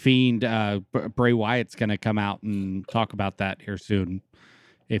 Fiend, Bray Wyatt's going to come out and talk about that here soon,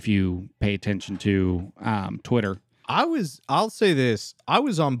 if you pay attention to Twitter. I'll say this. I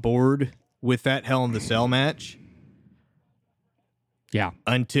was on board with that Hell in the Cell match. Yeah.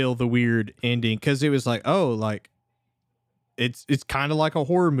 Until the weird ending, because it was like, oh, like, it's kind of like a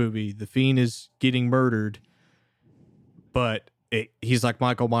horror movie. The Fiend is getting murdered, but he's like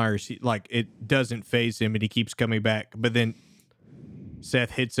Michael Myers. It doesn't faze him, and he keeps coming back. But then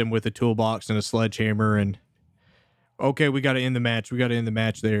Seth hits him with a toolbox and a sledgehammer, and okay, we got to end the match. We got to end the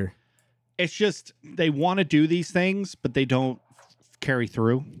match there. It's just they want to do these things, but they don't carry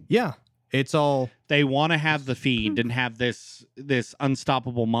through. Yeah, it's all they want to have the Fiend and have this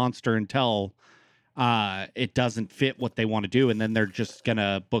unstoppable monster until it doesn't fit what they want to do, and then they're just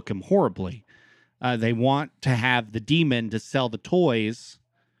gonna book him horribly. They want to have the demon to sell the toys,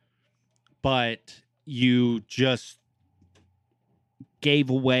 but you just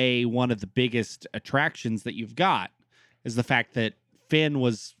gave away one of the biggest attractions that you've got, is the fact that Finn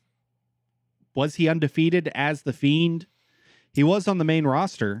was he undefeated as the Fiend? He was on the main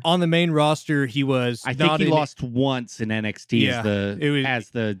roster. On the main roster, he was. I think he lost once in NXT as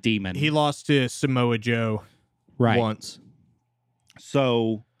the demon. He lost to Samoa Joe once.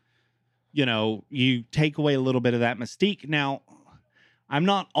 So, you take away a little bit of that mystique. Now, I'm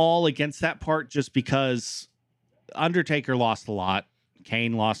not all against that part just because Undertaker lost a lot.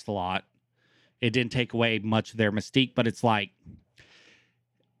 Kane lost a lot. It didn't take away much of their mystique, but it's like,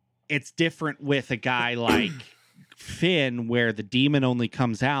 it's different with a guy like Finn, where the demon only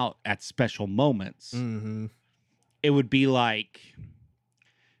comes out at special moments. Mm-hmm. It would be like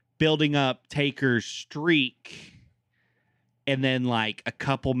building up Taker's streak, and then like a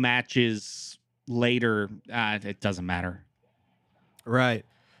couple matches later, it doesn't matter. Right.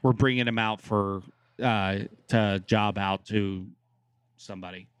 We're bringing him out to job out to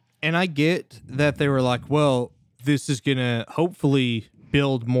somebody. And I get that they were like, well, this is going to hopefully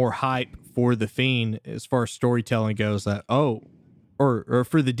build more hype for the Fiend as far as storytelling goes, that, or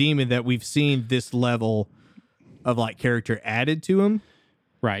for the demon, that we've seen this level of like character added to him.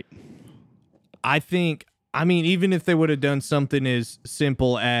 Right. I mean, even if they would have done something as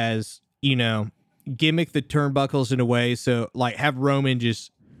simple as, gimmick the turnbuckles in a way, so like have Roman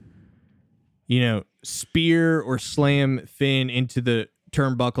just, spear or slam Finn into the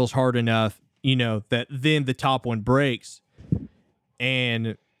turnbuckles hard enough, that then the top one breaks,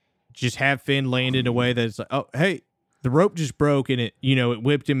 and just have Finn land in a way that's like, oh, hey, the rope just broke and it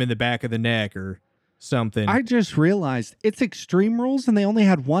whipped him in the back of the neck or something. I just realized it's Extreme Rules and they only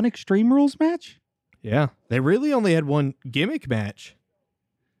had one Extreme Rules match? Yeah, they really only had one gimmick match.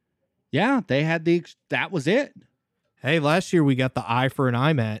 Yeah, they had that was it. Hey, last year we got the eye for an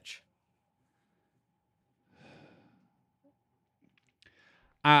eye match.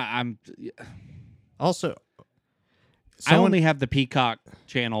 I'm also. I only have the Peacock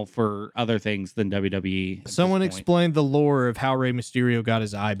channel for other things than WWE. Someone explained the lore of how Rey Mysterio got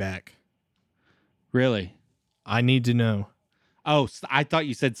his eye back. Really? I need to know. Oh, I thought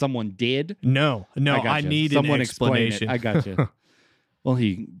you said someone did. No, I need someone an explanation. I got you. Well,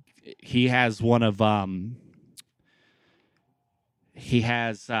 he has one of he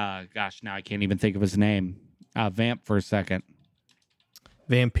has gosh, now I can't even think of his name. Vamp for a second.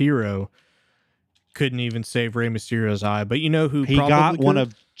 Vampiro couldn't even save Rey Mysterio's eye, but you know who he got one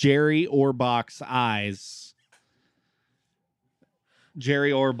of Jerry Orbach's eyes.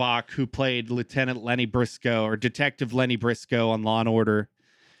 Jerry Orbach, who played Lieutenant Lenny Briscoe or Detective Lenny Briscoe on Law and Order,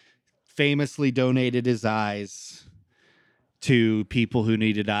 famously donated his eyes to people who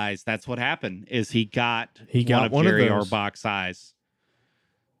needed eyes. That's what happened. Is he got one of Jerry those. Orbach's eyes.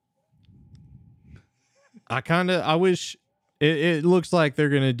 I wish it looks like they're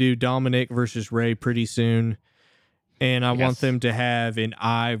going to do Dominic versus Ray pretty soon. And I want them to have an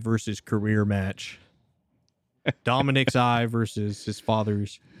eye versus career match. Dominic's eye versus his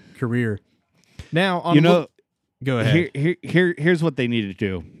father's career. Now, go ahead. Here's what they need to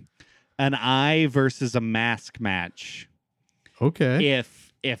do. An eye versus a mask match. Okay.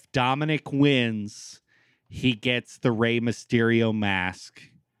 If Dominic wins, he gets the Rey Mysterio mask.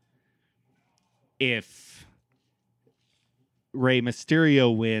 If Rey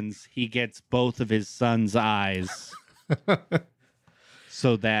Mysterio wins, he gets both of his son's eyes.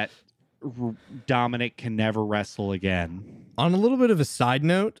 So that Dominic can never wrestle again. On a little bit of a side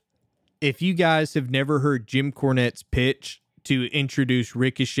note, if you guys have never heard Jim Cornette's pitch to introduce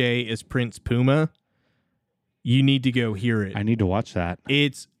Ricochet as Prince Puma, you need to go hear it. I need to watch that.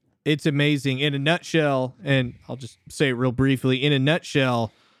 It's amazing. In a nutshell, and I'll just say it real briefly, in a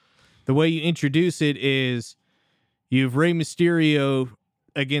nutshell, the way you introduce it is you have Rey Mysterio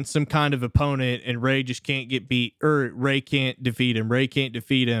against some kind of opponent, and Ray just can't get beat, or Ray can't defeat him. Ray can't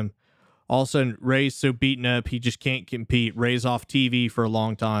defeat him. All of a sudden, Ray's so beaten up, he just can't compete. Ray's off TV for a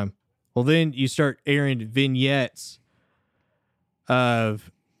long time. Well, then you start airing vignettes of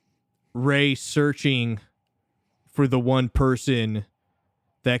Ray searching for the one person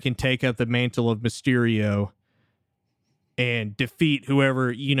that can take up the mantle of Mysterio and defeat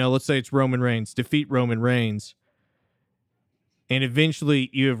whoever, let's say it's Roman Reigns, defeat Roman Reigns. And eventually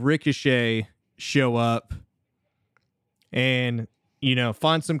you have Ricochet show up and,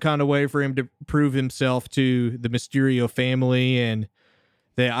 find some kind of way for him to prove himself to the Mysterio family. And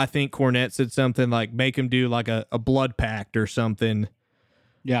I think Cornette said something like, make him do like a blood pact or something.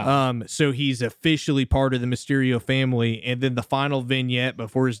 Yeah. So he's officially part of the Mysterio family. And then the final vignette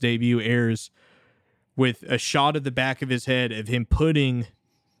before his debut airs with a shot of the back of his head of him putting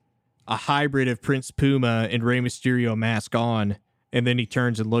a hybrid of Prince Puma and Rey Mysterio mask on, and then he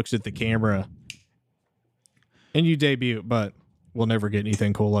turns and looks at the camera. And you debut, but we'll never get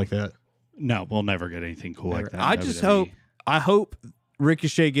anything cool like that. No, we'll never get anything cool like that. I hope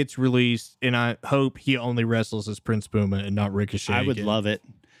Ricochet gets released, and I hope he only wrestles as Prince Puma and not Ricochet. I would love it.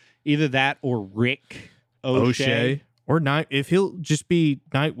 Either that or Rick O'Shea. Or if he'll just be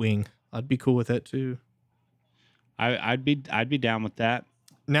Nightwing, I'd be cool with that too. I'd be down with that.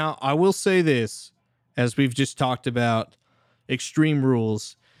 Now, I will say this, as we've just talked about Extreme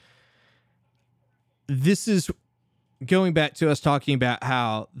Rules. This is going back to us talking about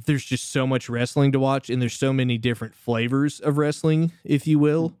how there's just so much wrestling to watch, and there's so many different flavors of wrestling, if you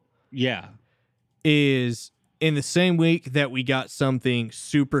will. Yeah. Is in the same week that we got something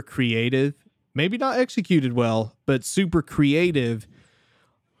super creative, maybe not executed well, but super creative.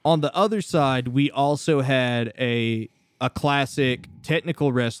 On the other side, we also had a classic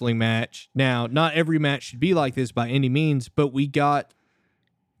technical wrestling match. Now, not every match should be like this by any means, but we got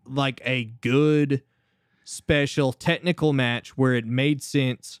like a good special technical match where it made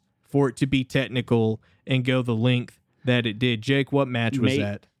sense for it to be technical and go the length that it did. Jake, what match was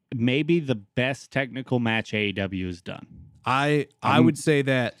that? Maybe the best technical match AEW has done. I would say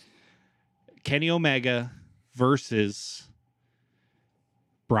that Kenny Omega versus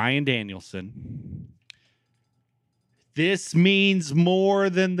Bryan Danielson. This means more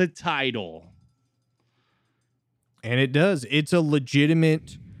than the title. And it does. It's a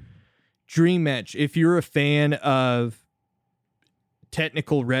legitimate dream match. If you're a fan of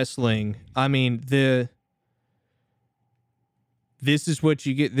technical wrestling, I mean, this is what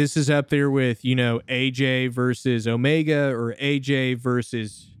you get. This is up there with, AJ versus Omega or AJ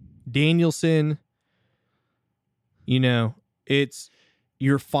versus Danielson.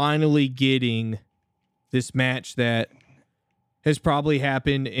 You're finally getting this match that has probably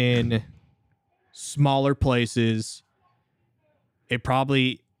happened in smaller places. It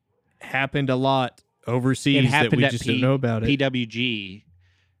probably happened a lot overseas that we just don't know about it. PWG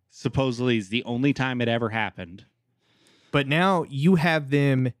supposedly is the only time it ever happened. But now you have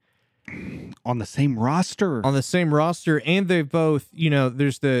them on the same roster. And they both,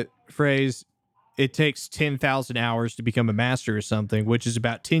 there's the phrase, it takes 10,000 hours to become a master or something, which is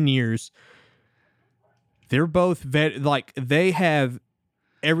about 10 years. They're both they have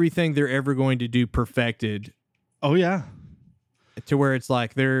everything they're ever going to do perfected. Oh yeah. To where it's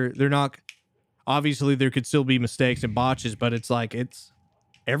like they're not, obviously there could still be mistakes and botches, but it's like it's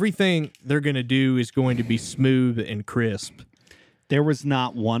everything they're going to do is going to be smooth and crisp. There was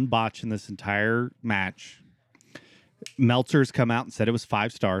not one botch in this entire match. Meltzer's come out and said it was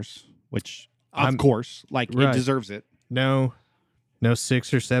 5 stars, which of course, it deserves it. No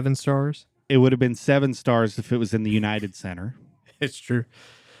 6 or 7 stars. It would have been 7 stars if it was in the United Center. It's true.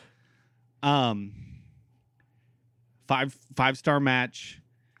 5-star match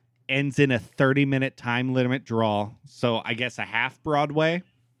ends in a 30-minute time limit draw. So I guess a half Broadway,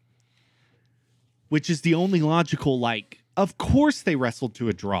 which is the only logical, like, of course they wrestled to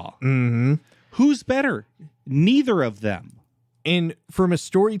a draw. Mm-hmm. Who's better? Neither of them. And from a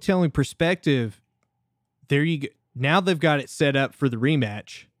storytelling perspective, there you go. Now they've got it set up for the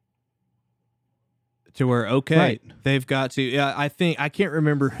rematch to where, okay, Right. they've got to, I think, I can't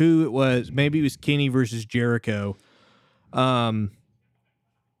remember who it was. Maybe it was Kenny versus Jericho. When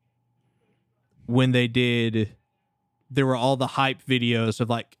they did, there were all the hype videos of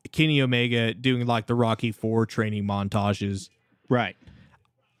like Kenny Omega doing like the Rocky IV training montages. Right.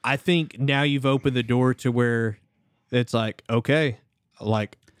 I think now you've opened the door to where it's like, okay,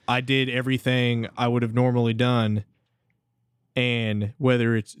 like I did everything I would have normally done. And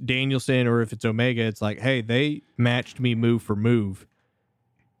whether it's Danielson or if it's Omega, it's like, hey, they matched me move for move.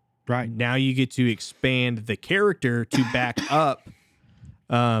 Right. Now you get to expand the character to back up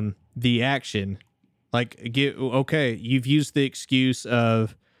the action. Like, okay, you've used the excuse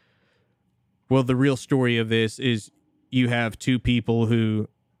of, well, the real story of this is you have two people who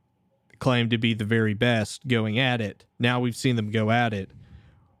claim to be the very best going at it. Now we've seen them go at it.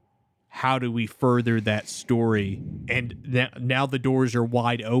 How do we further that story? And now the doors are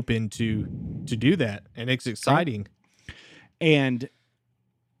wide open to do that, and it's exciting. And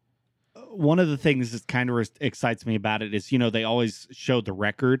one of the things that kind of excites me about it is, they always show the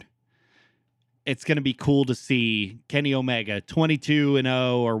record. It's going to be cool to see Kenny Omega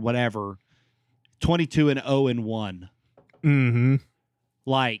 22-0 or whatever, 22-0-1. Mm-hmm.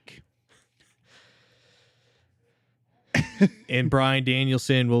 Like, and Bryan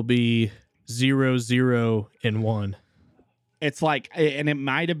Danielson will be 0-0-1. it's like, and it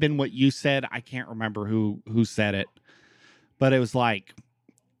might have been what you said. I can't remember who said it, but it was like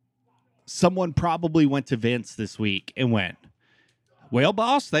someone probably went to Vince this week and went, well,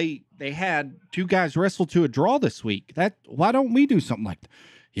 boss, they had two guys wrestle to a draw this week. Why don't we do something like that?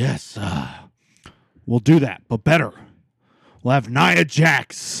 Yes, we'll do that, but better. We'll have Nia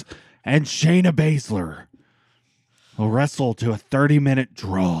Jax and Shayna Baszler will wrestle to a 30-minute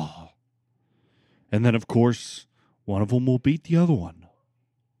draw. And then, of course, one of them will beat the other one.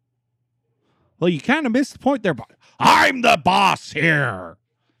 Well, you kind of missed the point there, but I'm the boss here.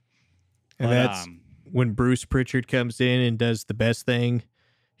 And that's when Bruce Pritchard comes in and does the best thing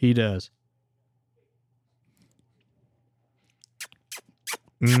he does.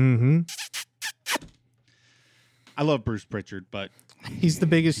 Mm-hmm. I love Bruce Pritchard, but he's the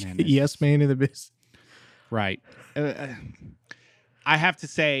biggest yes man in the business. Right. I have to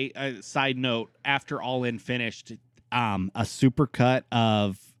say, side note, after All In finished, a supercut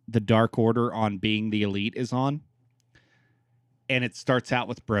of the Dark Order on Being the Elite is on. And it starts out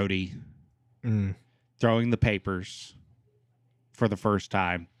with Brody throwing the papers for the first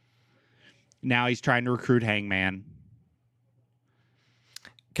time. Now he's trying to recruit Hangman.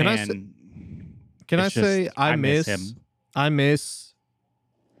 Can I say I miss him. I miss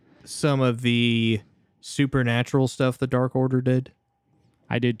some of the supernatural stuff the Dark Order did.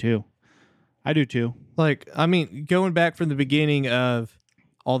 I do too. Like, I mean, going back from the beginning of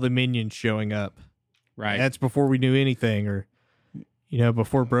all the minions showing up. Right. That's before we knew anything, or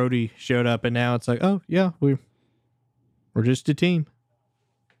before Brody showed up, and now it's like, oh yeah, we're just a team.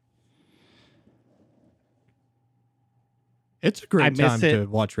 It's a great time to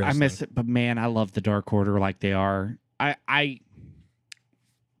watch wrestling. I miss it, but man, I love the Dark Order like they are. I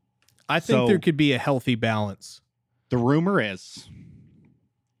think there could be a healthy balance. The rumor is,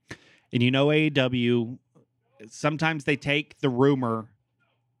 and AEW, sometimes they take the rumor,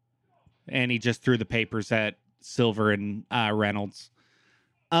 and he just threw the papers at Silver and Reynolds.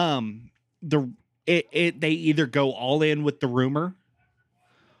 They either go all in with the rumor,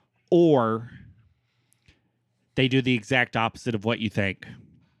 or they do the exact opposite of what you think.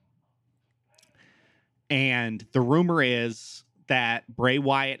 And the rumor is that Bray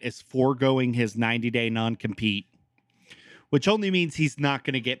Wyatt is foregoing his 90-day non-compete, which only means he's not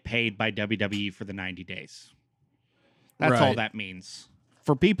going to get paid by WWE for the 90 days. That's all that means.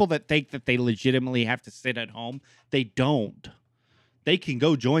 For people that think that they legitimately have to sit at home, they don't. They can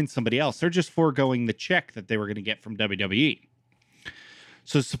go join somebody else. They're just foregoing the check that they were going to get from WWE.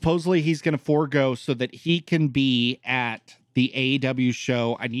 So supposedly he's going to forego so that he can be at the AEW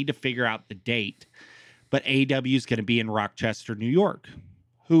show. I need to figure out the date. But AEW is going to be in Rochester, New York.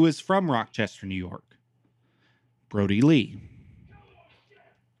 Who is from Rochester, New York? Brody Lee.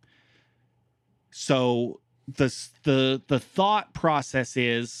 So the thought process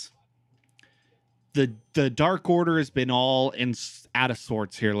is the Dark Order has been all out of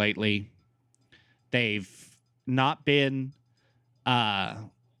sorts here lately. They've not been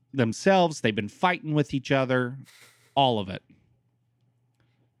themselves. They've been fighting with each other, all of it.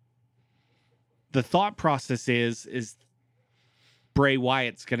 The thought process is Bray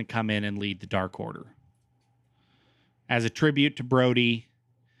Wyatt's going to come in and lead the Dark Order as a tribute to Brody,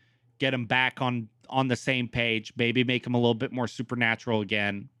 get him back on the same page, maybe make him a little bit more supernatural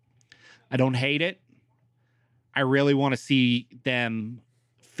again. I don't hate it. I really want to see them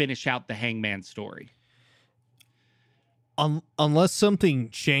finish out the Hangman story. Unless something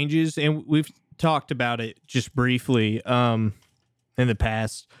changes, and we've talked about it just briefly in the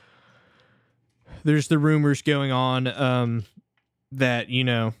past. There's the rumors going on that,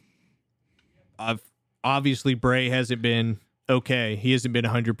 obviously Bray hasn't been okay. He hasn't been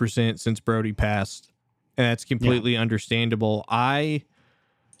 100% since Brody passed, and that's completely understandable.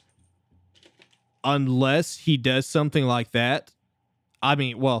 Unless he does something like that, let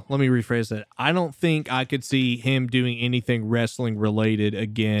me rephrase that. I don't think I could see him doing anything wrestling related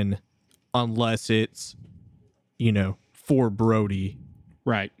again unless it's, for Brody.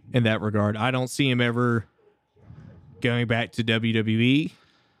 Right. In that regard. I don't see him ever going back to WWE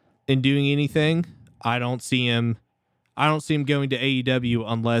and doing anything. I don't see him going to AEW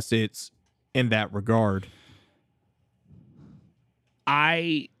unless it's in that regard.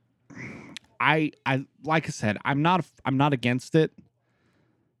 I like I said, I'm not against it.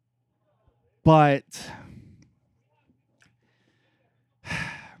 But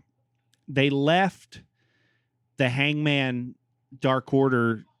they left the Hangman Dark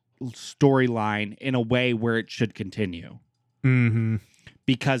Order storyline in a way where it should continue. Mm-hmm.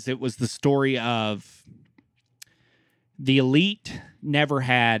 Because it was the story of the Elite never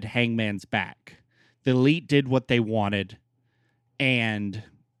had Hangman's back. The Elite did what they wanted, and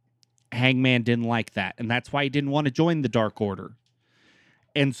Hangman didn't like that. And that's why he didn't want to join the Dark Order.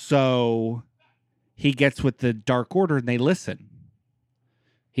 And so he gets with the Dark Order and they listen.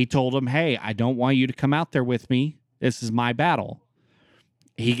 He told him, hey, I don't want you to come out there with me. This is my battle.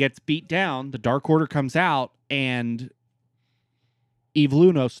 He gets beat down. The Dark Order comes out and Evil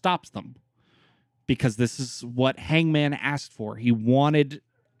Uno stops them because this is what Hangman asked for. He wanted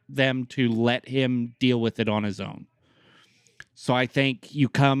them to let him deal with it on his own. So I think you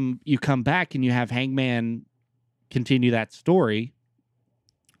come back and you have Hangman continue that story,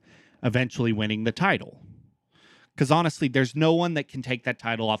 eventually winning the title. Because honestly, there's no one that can take that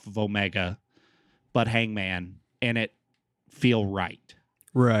title off of Omega but Hangman and it feel right.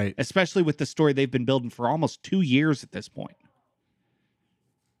 Right. Especially with the story they've been building for almost 2 years at this point.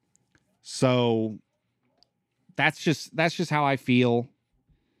 So that's just how I feel.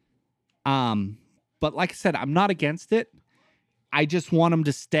 But like I said, I'm not against it. I just want them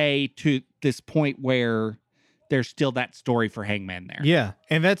to stay to this point where there's still that story for Hangman there. Yeah,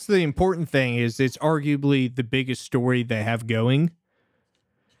 and that's the important thing is it's arguably the biggest story they have going.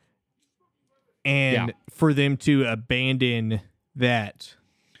 And for them to abandon that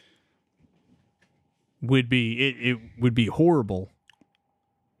would be it would be horrible.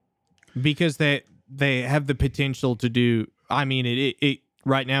 Because they have the potential to do, it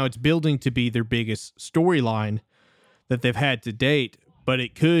right now it's building to be their biggest storyline that they've had to date, but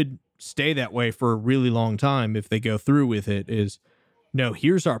it could stay that way for a really long time if they go through with it. Is no,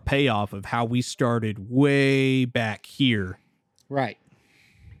 here's our payoff of how we started way back here. Right.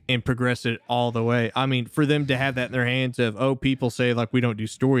 And progress it all the way. For them to have that in their hands of, people say like we don't do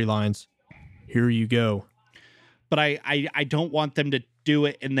storylines. Here you go. But I don't want them to do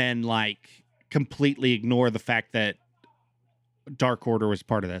it and then like completely ignore the fact that Dark Order was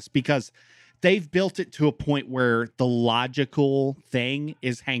part of this, because they've built it to a point where the logical thing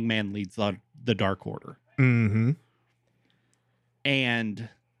is Hangman leads the Dark Order. Mm-hmm. And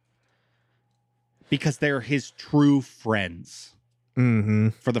because they're his true friends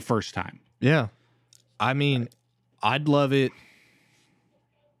for the first time. Yeah. I'd love it.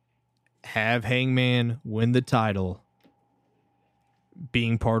 Have Hangman win the title,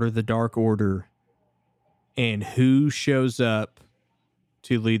 being part of the Dark Order, and who shows up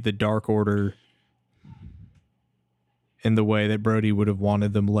to lead the Dark Order in the way that Brody would have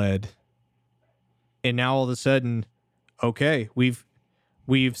wanted them led. And now all of a sudden, okay, we've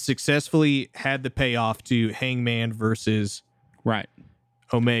successfully had the payoff to Hangman versus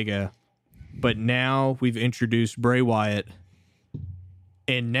Omega, but now we've introduced Bray Wyatt,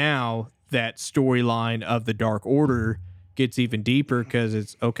 and now that storyline of the Dark Order gets even deeper because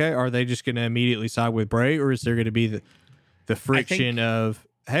it's okay. Are they just going to immediately side with Bray, or is there going to be the friction of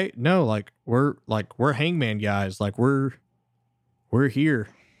hey, no, like we're Hangman guys, like we're here.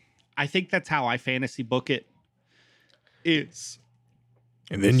 I think that's how I fantasy book it. It's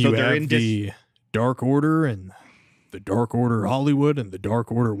And then So you they're have in the Dark Order and the Dark Order Hollywood and the Dark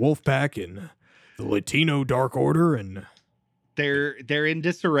Order Wolfpack and the Latino Dark Order, and they're in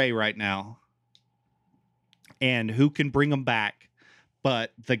disarray right now. And who can bring them back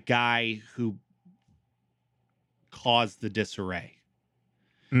but the guy who caused the disarray?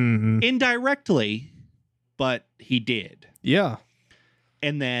 Indirectly, but he did. Yeah.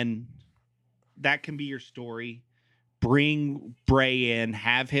 And then that can be your story. Bring Bray in,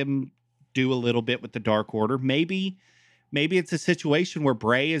 have him do a little bit with the Dark Order. Maybe it's a situation where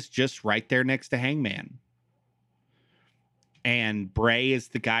Bray is just right there next to Hangman. And Bray is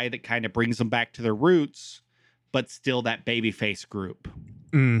the guy that kind of brings them back to their roots, but still that babyface group.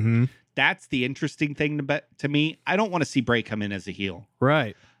 That's the interesting thing to me. I don't want to see Bray come in as a heel.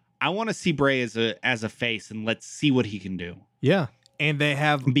 Right. I want to see Bray as a face, and let's see what he can do. Yeah. And they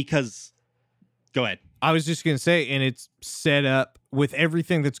have... Because... Go ahead. I was just going to say, and it's set up with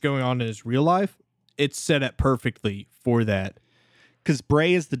everything that's going on in his real life, it's set up perfectly for that. Because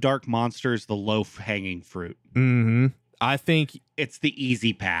Bray is the dark monster, is the low-hanging fruit. I think... It's the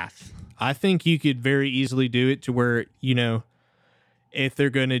easy path. I think you could very easily do it to where, you know, if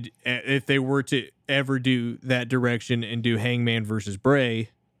they were to ever do that direction and do Hangman versus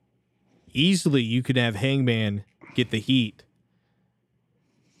Bray, easily you could have Hangman get the heat.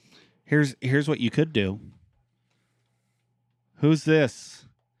 Here's what you could do. Who's this?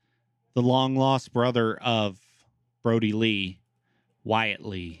 The long lost brother of Brody Lee, Wyatt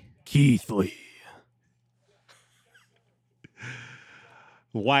Lee. Keith Lee.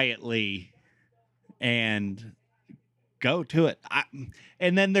 Wyatt Lee. And go to it.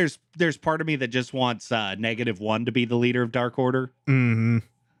 And then there's part of me that just wants -1 to be the leader of Dark Order. And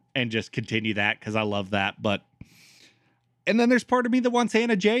just continue that because I love that. And then there's part of me that wants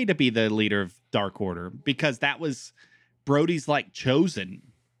Anna Jay to be the leader of Dark Order because that was Brody's like chosen.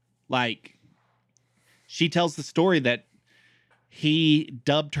 Like she tells the story that he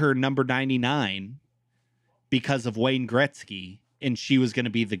dubbed her number 99 because of Wayne Gretzky and she was going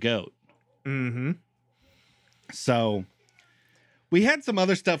to be the GOAT. So we had some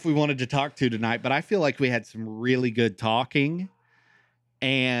other stuff we wanted to talk to tonight, but I feel like we had some really good talking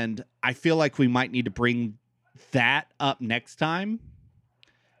and I feel like we might need to bring that up next time.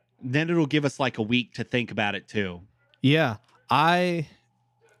 Then it'll give us like a week to think about it too. Yeah. I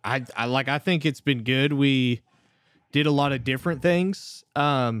think it's been good. We did a lot of different things.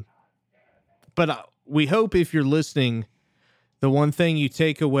 But we hope if you're listening, the one thing you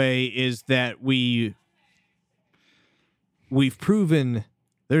take away is that we've proven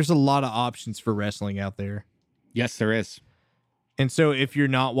there's a lot of options for wrestling out there. Yes, there is. And so if you're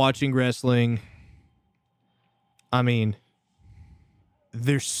not watching wrestling, I mean,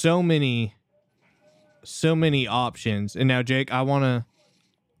 there's so many options. And now, Jake, I want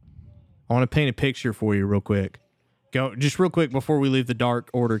to paint a picture for you real quick. Go just real quick before we leave the Dark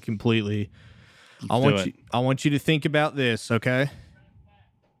Order completely. I want you to think about this, okay?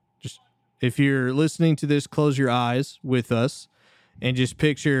 Just if you're listening to this, close your eyes with us and just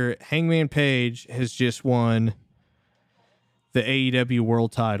picture Hangman Page has just won the AEW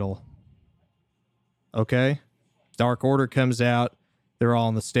World Title. Okay? Dark Order comes out. They're all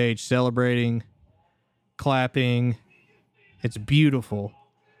on the stage celebrating, clapping. It's beautiful.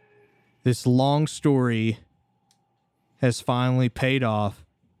 This long story has finally paid off.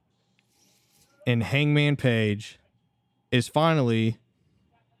 And Hangman Page is finally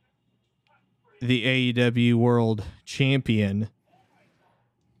the AEW World Champion.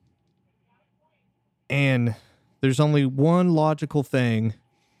 And there's only one logical thing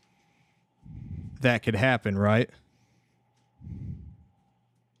that could happen, right?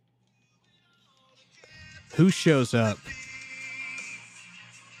 Who shows up?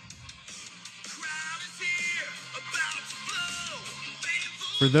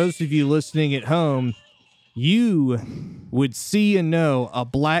 For those of you listening at home, you would see and know a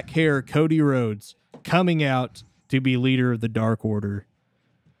black hair Cody Rhodes coming out to be leader of the Dark Order,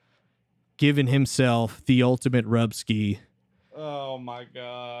 giving himself the ultimate rub ski. Oh my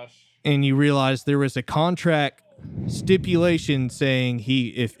gosh. And you realize there was a contract stipulation saying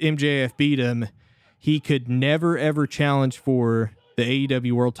if MJF beat him, he could never ever challenge for the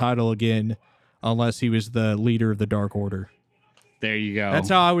AEW World Title again unless he was the leader of the Dark Order. There you go. That's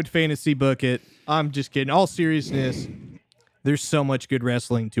how I would fantasy book it. I'm just kidding. All seriousness, there's so much good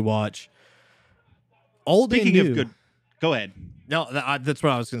wrestling to watch. Speaking of good, go ahead. No, that's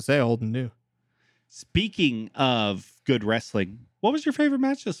what I was going to say. Old and new. Speaking of good wrestling, What was your favorite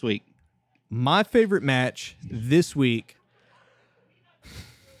match this week? My favorite match this week,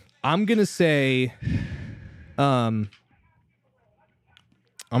 I'm gonna say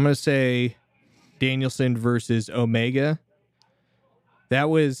Danielson versus Omega. That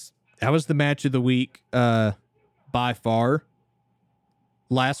was the match of the week by far.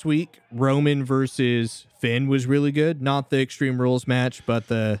 Last week, Roman versus Finn was really good. Not the Extreme Rules match, but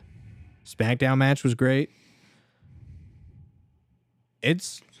the SmackDown match was great.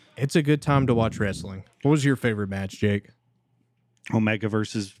 It's a good time to watch wrestling. What was your favorite match, Jake? Omega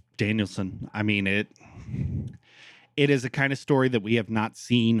versus Danielson. I mean, it is a kind of story that we have not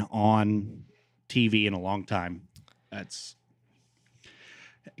seen on TV in a long time.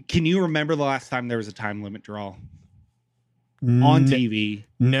 Can you remember the last time there was a time limit draw on TV?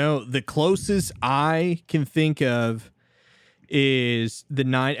 No, the closest I can think of is the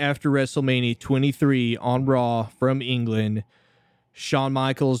night after WrestleMania 23 on Raw from England. Shawn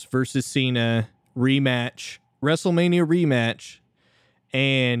Michaels versus Cena rematch, WrestleMania rematch,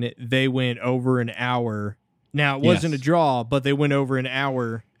 and they went over an hour. Now, it wasn't a draw, but they went over an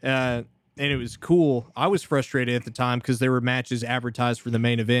hour, and it was cool. I was frustrated at the time because there were matches advertised for the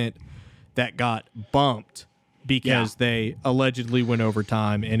main event that got bumped because they allegedly went over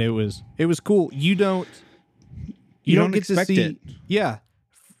time, and it was cool. You don't get expect to see it. Yeah,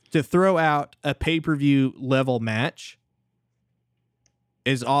 to throw out a pay-per-view level match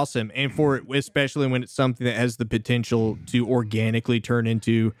is awesome, and for it, especially when it's something that has the potential to organically turn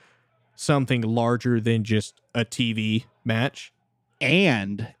into something larger than just a TV match.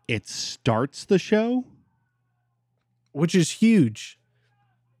 And it starts the show, Which is huge.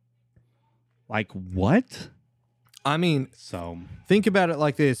 like what? I mean, So think about it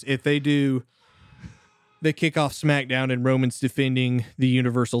like this. If they kick off SmackDown and Roman's defending the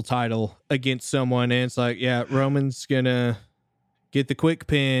Universal title against someone, and it's like, yeah, Roman's gonna get the quick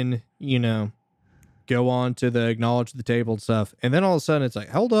pin, go on to the acknowledge the table and stuff. And then all of a sudden it's like,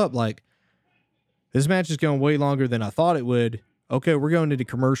 hold up, like this match is going way longer than I thought it would. Okay, we're going into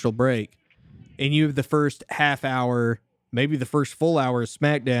commercial break. And you have the first half hour, maybe the first full hour of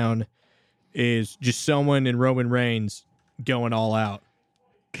SmackDown is just someone in Roman Reigns going all out.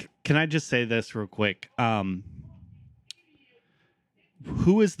 can I just say this real quick?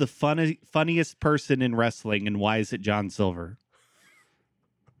 Who is the funniest person in wrestling, and why is it John Silver?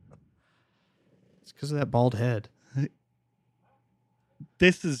 It's because of that bald head.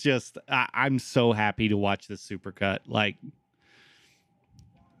 This is just, I'm so happy to watch this supercut. Like,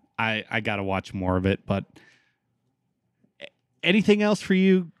 I got to watch more of it, but anything else for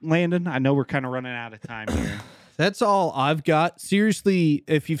you, Landon? I know we're kind of running out of time here. That's all I've got. Seriously,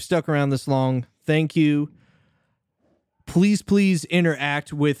 if you've stuck around this long, thank you. Please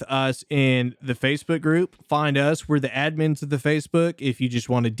interact with us in the Facebook group. Find us. We're the admins of the Facebook if you just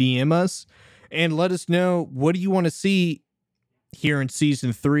want to DM us. And let us know, what do you want to see here in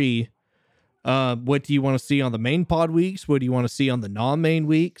season 3? What do you want to see on the main pod weeks? What do you want to see on the non-main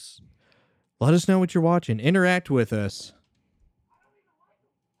weeks? Let us know what you're watching. Interact with us.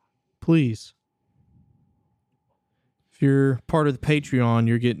 Please. If you're part of the Patreon,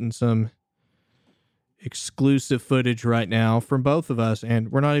 you're getting some exclusive footage right now from both of us,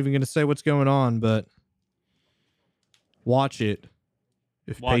 and we're not even going to say what's going on, but watch it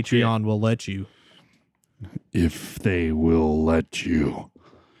if Patreon will let you. If they will let you.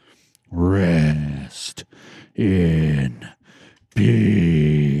 Rest in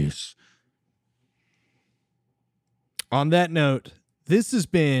peace. On that note, this has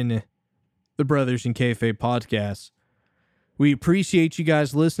been the Brothers in Kayfabe podcast. We appreciate you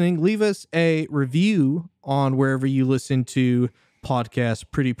guys listening. Leave us a review on wherever you listen to podcasts,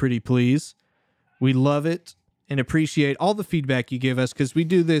 pretty please. We love it and appreciate all the feedback you give us, because we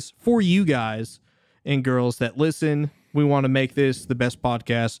do this for you guys and girls that listen. We want to make this the best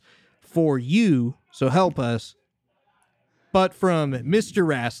podcast for you, so help us. But from Mr.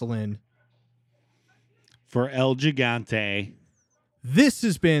 Wrestling, For El Gigante, this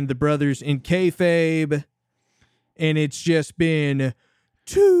has been the Brothers in Kayfabe, and it's just been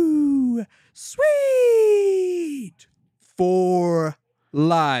too sweet for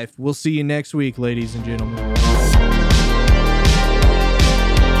life. We'll see you next week, ladies and gentlemen.